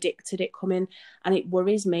and predicted it coming. And it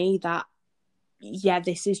worries me that, yeah,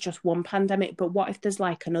 this is just one pandemic, but what if there's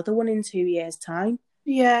like another one in 2 years' time?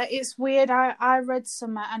 Yeah, it's weird. I read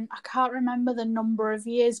some, and I can't remember the number of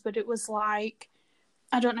years, but it was like,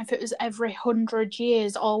 I don't know if it was every 100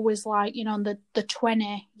 years, always like, you know, the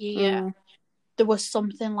 20 year, there was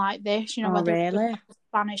something like this, you know. Oh, really?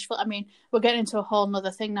 Spanish. I mean, we're getting into a whole nother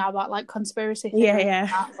thing now about like conspiracy theories.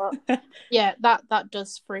 Yeah. But yeah, that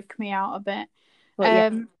does freak me out a bit.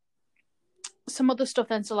 But, some other stuff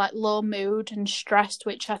then, so like low mood and stressed,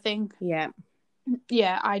 which I think,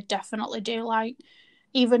 I definitely do. Like,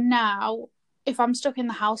 even now, if I'm stuck in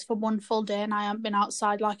the house for one full day and I haven't been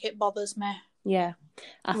outside, like, it bothers me. Yeah,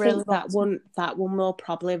 I think that one will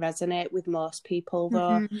probably resonate with most people,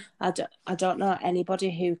 though. I don't know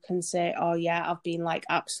anybody who can say, oh yeah, I've been like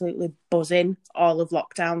absolutely buzzing all of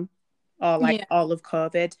lockdown or like all of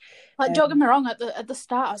COVID. Like, don't get me wrong, at the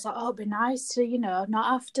start I was like, oh, it'd be nice to, you know,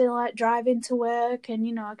 not have to like drive into work, and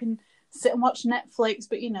you know, I can sit and watch Netflix.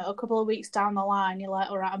 But you know, a couple of weeks down the line, you're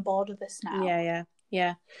like, all right, I'm bored of this now.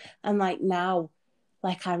 Yeah. And like now,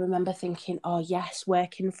 like I remember thinking, oh yes,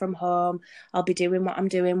 working from home, I'll be doing what I'm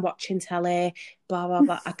doing, watching telly, blah, blah,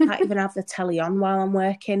 blah. I can't even have the telly on while I'm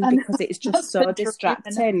working because it's just so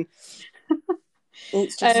distracting.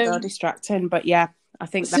 It's just so distracting. But yeah, I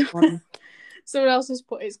think that one. Someone else has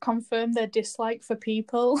put, it's confirmed their dislike for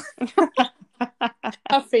people.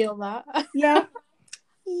 I feel that.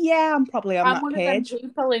 Yeah, I'm probably on that page. I'm one of them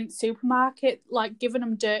people in supermarket, like, giving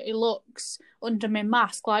them dirty looks under my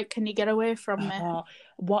mask, like, can you get away from me?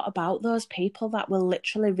 What about those people that will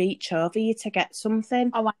literally reach over you to get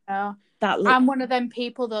something? Oh, I know. I'm one of them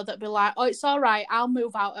people, though, that be like, oh, it's all right, I'll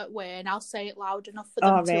move out at way and I'll say it loud enough for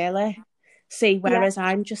them to... Oh, really? See, whereas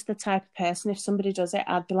I'm just the type of person, if somebody does it,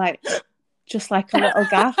 I'd be like, just like a little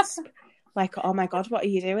gasp. Like, oh my God, what are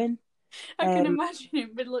you doing? I can imagine him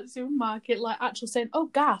in middle of the supermarket, like, actually saying, oh,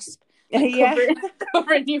 gasp.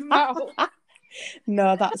 Covering your mouth.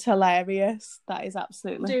 No, that's hilarious. That is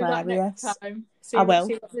absolutely hilarious. That next time. I will.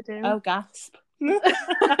 See what they do. Oh, gasp.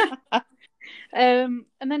 And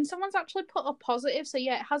then someone's actually put a positive. So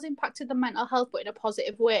yeah, it has impacted the mental health, but in a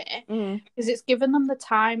positive way, because it's given them the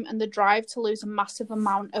time and the drive to lose a massive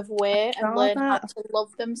amount of weight and learn how to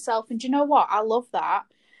love themselves. And do you know what? I love that.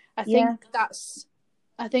 I think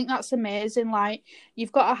that's amazing. Like,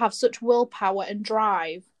 you've got to have such willpower and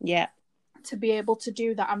drive, to be able to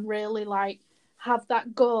do that and really like have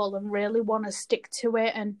that goal and really want to stick to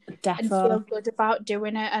it and feel good about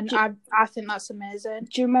doing it. And I think that's amazing.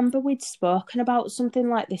 Do you remember we'd spoken about something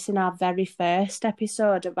like this in our very first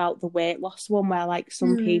episode about the weight loss one, where like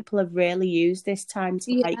some people have really used this time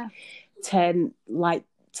to like turn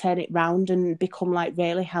it round and become like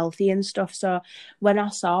really healthy and stuff. So when I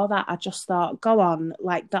saw that, I just thought, go on,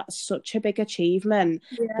 like that's such a big achievement.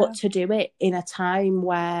 But to do it in a time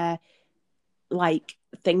where like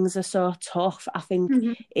things are so tough, I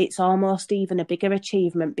think it's almost even a bigger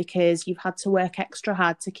achievement, because you've had to work extra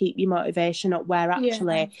hard to keep your motivation up, where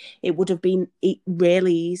actually it would have been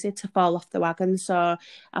really easy to fall off the wagon. So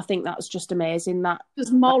I think that's just amazing that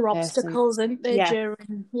there's more obstacles, isn't there,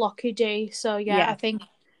 during Lockie D. So I think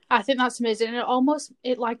that's amazing. And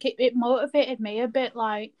it motivated me a bit,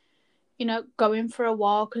 like, you know, going for a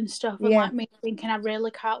walk and stuff, and like me thinking I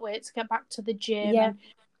really can't wait to get back to the gym. And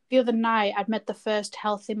the other night I'd made the first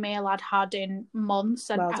healthy meal I'd had in months,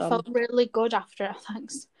 and I felt really good after it.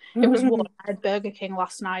 Thanks. It was what I had Burger King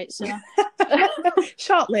last night, so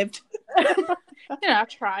short-lived. I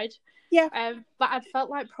tried. Yeah. But I'd felt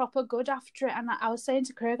like proper good after it, and I was saying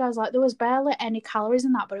to Craig, I was like, there was barely any calories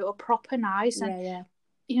in that, but it was proper nice. And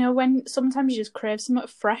you know, when sometimes you just crave something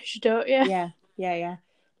fresh, don't you? Yeah.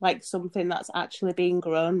 Like something that's actually been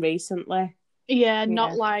grown recently. Yeah,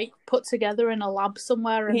 not like put together in a lab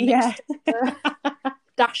somewhere and mixed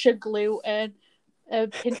dash of gluten, a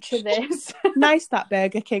pinch of this. Nice that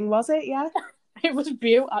Burger King, was it? Yeah. It was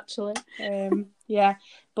beautiful, actually.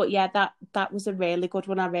 But that was a really good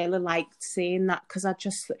one. I really liked seeing that, because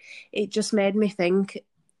it just made me think,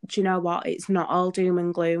 do you know what? It's not all doom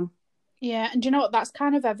and gloom. Yeah, and do you know what? That's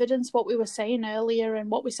kind of evidence what we were saying earlier and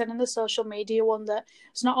what we said in the social media one, that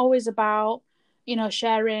it's not always about, you know,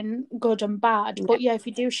 sharing good and bad. But if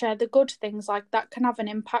you do share the good things, like that can have an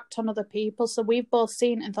impact on other people. So we've both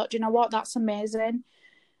seen it and thought, do you know what? That's amazing.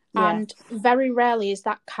 And very rarely is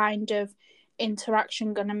that kind of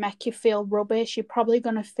interaction going to make you feel rubbish. You're probably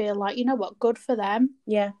going to feel like, you know what, good for them.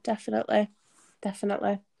 Yeah, definitely.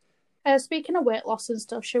 Speaking of weight loss and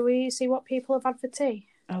stuff, shall we see what people have had for tea?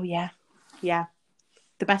 Oh, yeah.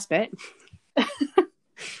 The best bit.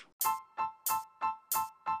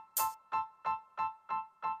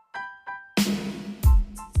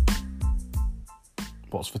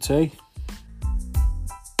 What's for tea?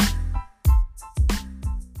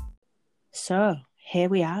 So here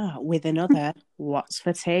we are with another What's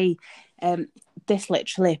for Tea. This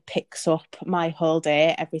literally picks up my whole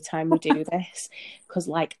day every time we do this, because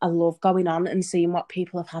like I love going on and seeing what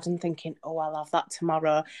people have had and thinking, oh, I'll have that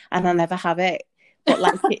tomorrow, and I never have it, but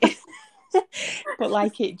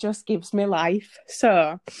like it just gives me life.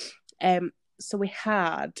 So we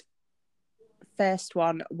had, first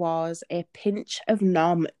one was a pinch of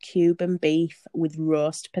Nom Cuban beef with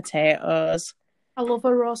roast potatoes. I love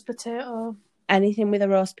a roast potato. Anything with a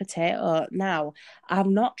roast potato. Now, I've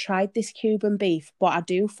not tried this Cuban beef, but I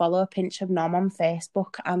do follow a Pinch of Nom on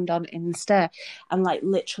Facebook and on Insta. And like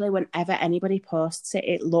literally whenever anybody posts it,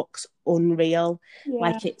 it looks unreal.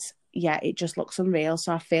 Like it just looks unreal.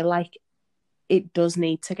 So I feel like it does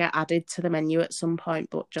need to get added to the menu at some point,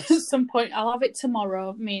 but just at some point. I'll have it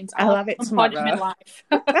tomorrow means I'll have it tomorrow. Point in my life.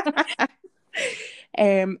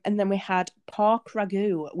 And then we had pork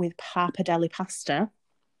ragu with pappardelle pasta.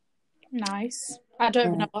 Nice. I don't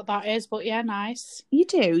even know what that is, but yeah, nice. You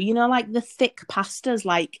do? You know, like the thick pastas,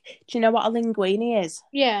 like, do you know what a linguine is?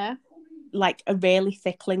 Yeah. Like a really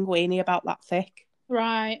thick linguine, about that thick.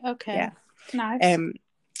 Right, okay. Yeah. Nice.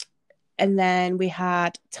 And then we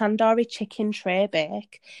had tandoori chicken tray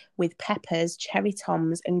bake with peppers, cherry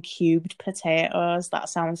toms and cubed potatoes. That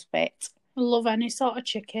sounds fit. I love any sort of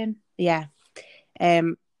chicken. Yeah.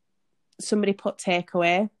 Somebody put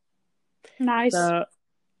takeaway. Nice. So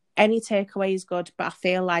any takeaway is good, but I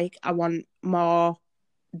feel like I want more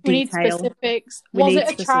detail. We need specifics. Was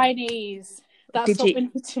it a Chinese? That's what we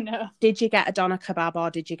need to know. Did you get a doner kebab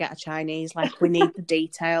or did you get a Chinese? Like, we need the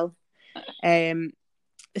detail.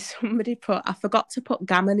 Somebody put, I forgot to put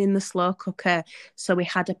gammon in the slow cooker, so we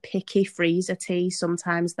had a picky freezer tea.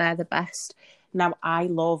 Sometimes they're the best. Now, I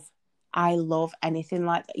love anything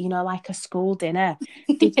like that, you know, like a school dinner.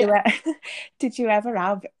 Did you ever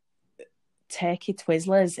have turkey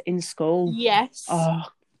Twizzlers in school? Yes. Oh,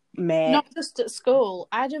 mate. Not just at school.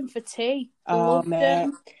 I had them for tea. Oh, Loved mate.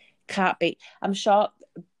 them. Can't be. I'm sure,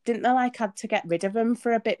 didn't they like had to get rid of them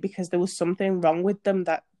for a bit because there was something wrong with them,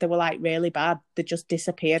 that they were like really bad? They just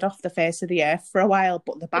disappeared off the face of the earth for a while,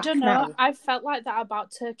 but they're back I don't know. now. I felt like that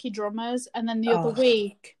about turkey drummers, and then the other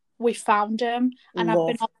week we found them, and I've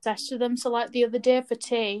been obsessed with them. So like the other day for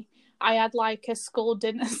tea, I had like a Skull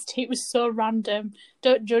Dynasty. It was so random.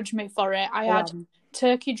 Don't judge me for it. I had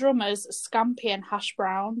turkey drummers, scampi, and hash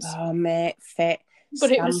browns. Oh, mate, fit. But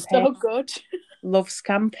Scampi. it was so good. Love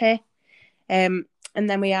scampi. And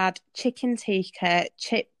then we had chicken tikka,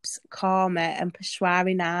 chips, korma, and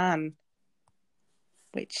peshwari naan,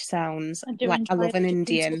 which sounds like I love an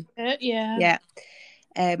Indian. Yeah.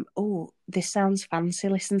 Oh, this sounds fancy.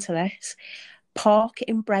 Listen to this. Pork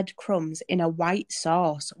in breadcrumbs in a white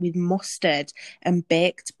sauce with mustard and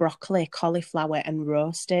baked broccoli, cauliflower, and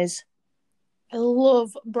roasties. I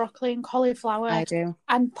love broccoli and cauliflower. I do.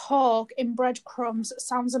 And pork in breadcrumbs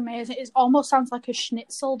sounds amazing. It almost sounds like a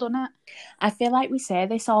schnitzel, doesn't it? I feel like we say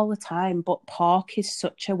this all the time, but pork is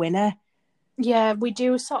such a winner. Yeah, we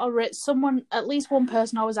do sort of at least one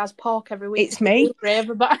person always has pork every week. It's me.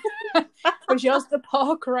 Was yours the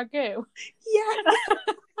pork ragu? Yeah.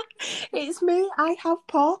 It's me. I have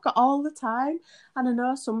pork all the time. And I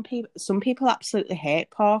know some people absolutely hate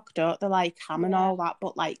pork, don't they? Like ham and all that.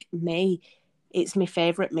 But like me, it's my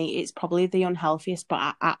favourite meat. It's probably the unhealthiest, but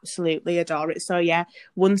I absolutely adore it. So yeah,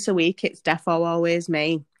 once a week, it's defo always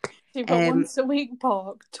me. So you've got once a week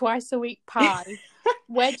pork, twice a week pie.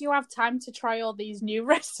 Where do you have time to try all these new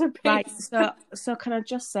recipes? Right, so can I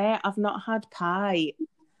just say, I've not had pie.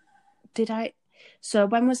 Did I? So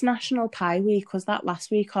when was National Pie Week? Was that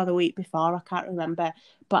last week or the week before? I can't remember.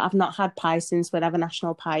 But I've not had pie since whenever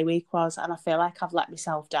National Pie Week was, and I feel like I've let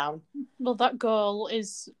myself down. Well, that goal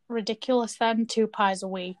is ridiculous then, 2 pies a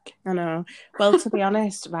week. I know. Well, to be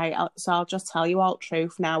honest, right, so I'll just tell you all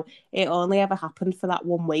truth now. It only ever happened for that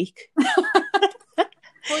 1 week.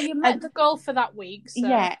 Well, you met the goal for that week, so.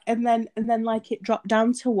 Yeah, and then like it dropped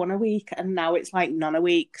down to 1 a week, and now it's like none a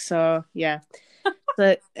week. So yeah.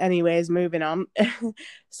 But anyways, moving on.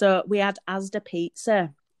 So we had Asda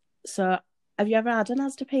pizza. So have you ever had an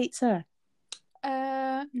Asda pizza?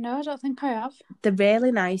 No, I don't think I have. They're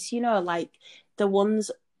really nice, you know, like the ones,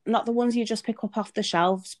 not the ones you just pick up off the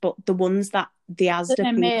shelves, but the ones that the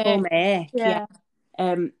Asda people make. Yeah.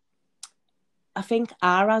 I think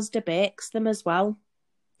our Asda bakes them as well.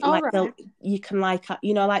 Like you can like,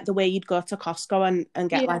 you know, like the way you'd go to Costco and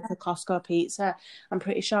get like a Costco pizza. I'm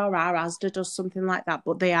pretty sure our Asda does something like that,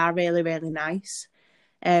 but they are really, really nice.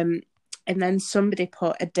 And then somebody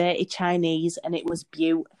put a dirty Chinese, and it was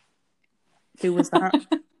Butte. Who was that?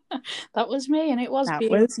 That was me, and it was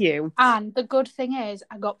Butte. That was you. And the good thing is,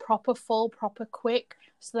 I got proper full, proper quick.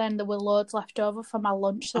 So then there were loads left over for my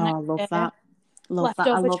lunch. I love that. Love that.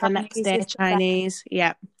 I love a next day Chinese.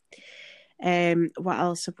 Yeah. What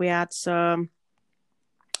else have we had? So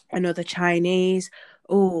another Chinese.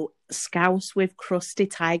 Oh, scouse with crusty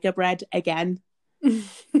tiger bread again.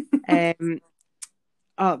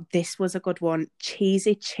 Oh, this was a good one.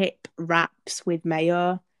 Cheesy chip wraps with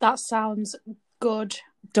mayo. That sounds good.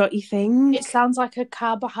 Don't you think? It sounds like a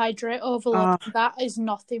carbohydrate overload. That is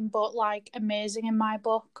nothing but like amazing in my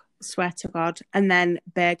book. Swear to God. And then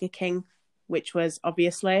Burger King, which was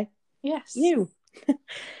obviously you.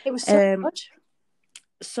 It was so good.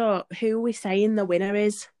 So who are we saying the winner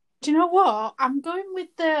is? Do you know what? I'm going with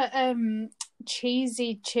the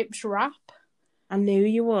cheesy chips wrap. I knew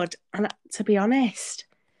you would. And to be honest,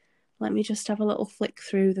 let me just have a little flick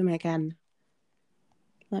through them again.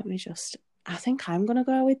 I think I'm going to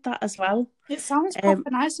go with that as well. It sounds proper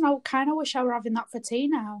nice, and I kind of wish I were having that for tea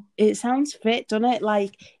now. It sounds fit, doesn't it?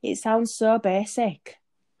 Like, it sounds so basic,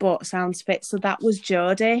 but sounds fit. So that was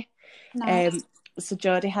Jodie. Nice. So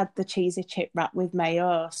Jodie had the cheesy chip wrap with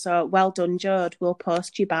mayo. So well done, Jode. We'll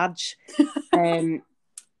post your badge in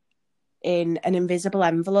an invisible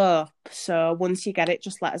envelope. So once you get it,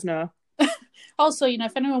 just let us know. Also, you know,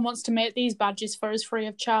 if anyone wants to make these badges for us free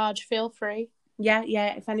of charge, feel free. Yeah.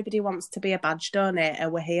 If anybody wants to be a badge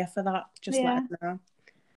donator, we're here for that. Just let us know.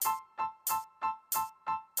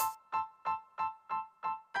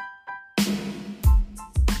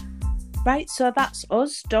 Right, so that's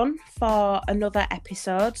us done for another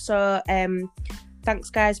episode. So thanks,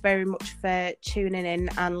 guys, very much for tuning in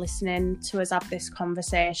and listening to us have this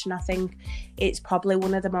conversation. I think it's probably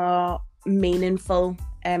one of the more meaningful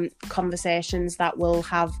conversations that we'll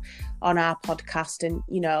have on our podcast. And,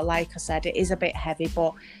 you know, like I said, it is a bit heavy,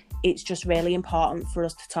 but it's just really important for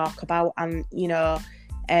us to talk about. And, you know,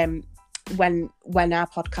 when our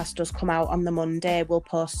podcast does come out on the Monday, we'll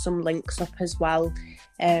post some links up as well,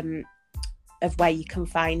 of where you can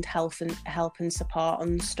find help and support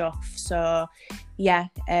and stuff. So yeah,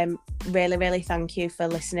 really, really thank you for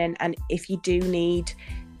listening. And if you do need,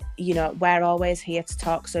 we're always here to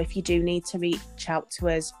talk. So if you do need to reach out to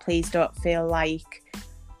us, please don't feel like,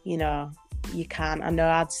 you can't. I know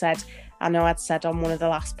I'd said on one of the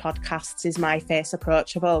last podcasts, is my face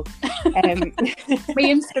approachable? My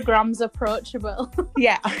Instagram's approachable.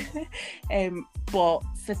 Yeah. But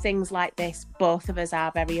for things like this, both of us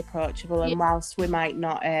are very approachable. And whilst we might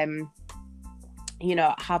not, have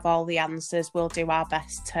all the answers, we'll do our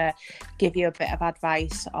best to give you a bit of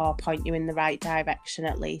advice or point you in the right direction,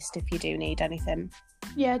 at least, if you do need anything.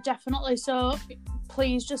 Yeah, definitely. So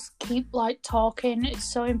please just keep talking.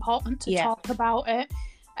 It's so important to talk about it.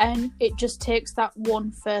 And it just takes that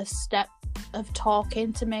one first step of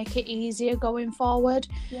talking to make it easier going forward.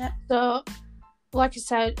 Yeah. So, like I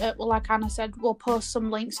said, like Anna said, we'll post some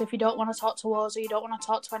links. If you don't want to talk to us or you don't want to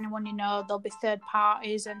talk to anyone there'll be third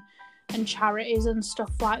parties and charities and stuff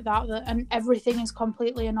like that. And everything is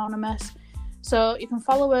completely anonymous. So you can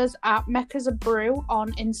follow us at Mecca's a Brew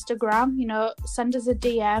on Instagram. Send us a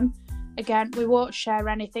DM. Again, we won't share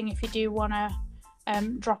anything. If you do want to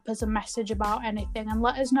drop us a message about anything, and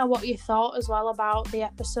let us know what you thought as well about the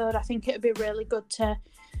episode. I think it would be really good to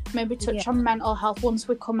maybe touch on mental health once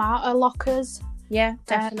we come out of lockers. Yeah,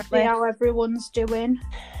 definitely. See how everyone's doing.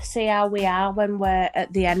 See how we are when we're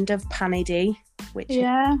at the end of Panny D, which is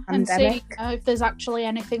and pandemic. See if there's actually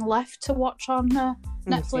anything left to watch on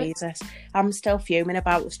Netflix. Jesus. I'm still fuming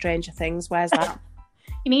about Stranger Things. Where's that?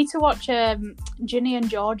 You need to watch Ginny and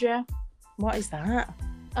Georgia. What is that?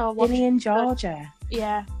 Oh, Ginny and Georgia.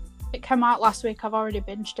 Yeah, it came out last week. I've already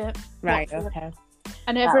binged it. Right, okay.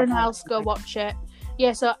 And everyone else go watch it.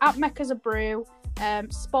 Yeah, so at Mecca's a Brew,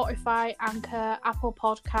 Spotify, Anchor, Apple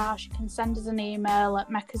Podcasts. You can send us an email at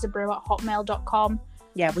meccasabrew@hotmail.com.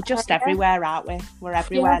 Yeah, we're just everywhere, aren't we? We're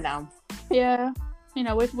everywhere now. Yeah,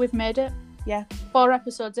 we've made it. Yeah. 4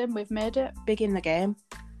 episodes in, we've made it. Big in the game.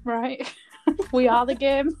 Right. We are the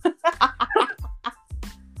game.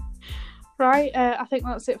 Right, I think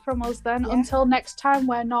that's it from us then. Yeah. Until next time,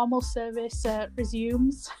 where normal service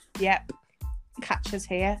resumes. Yep. Catch us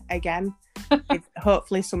here again. With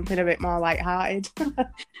hopefully something a bit more lighthearted.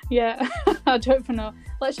 Yeah, I don't even know.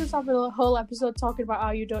 Let's just have a whole episode talking about how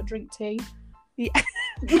you don't drink tea. Yeah.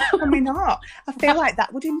 Can we not? I feel like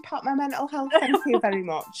that would impact my mental health. Thank you very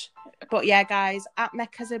much. But yeah, guys, at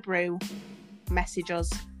Mecca's a Brew, message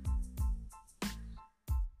us.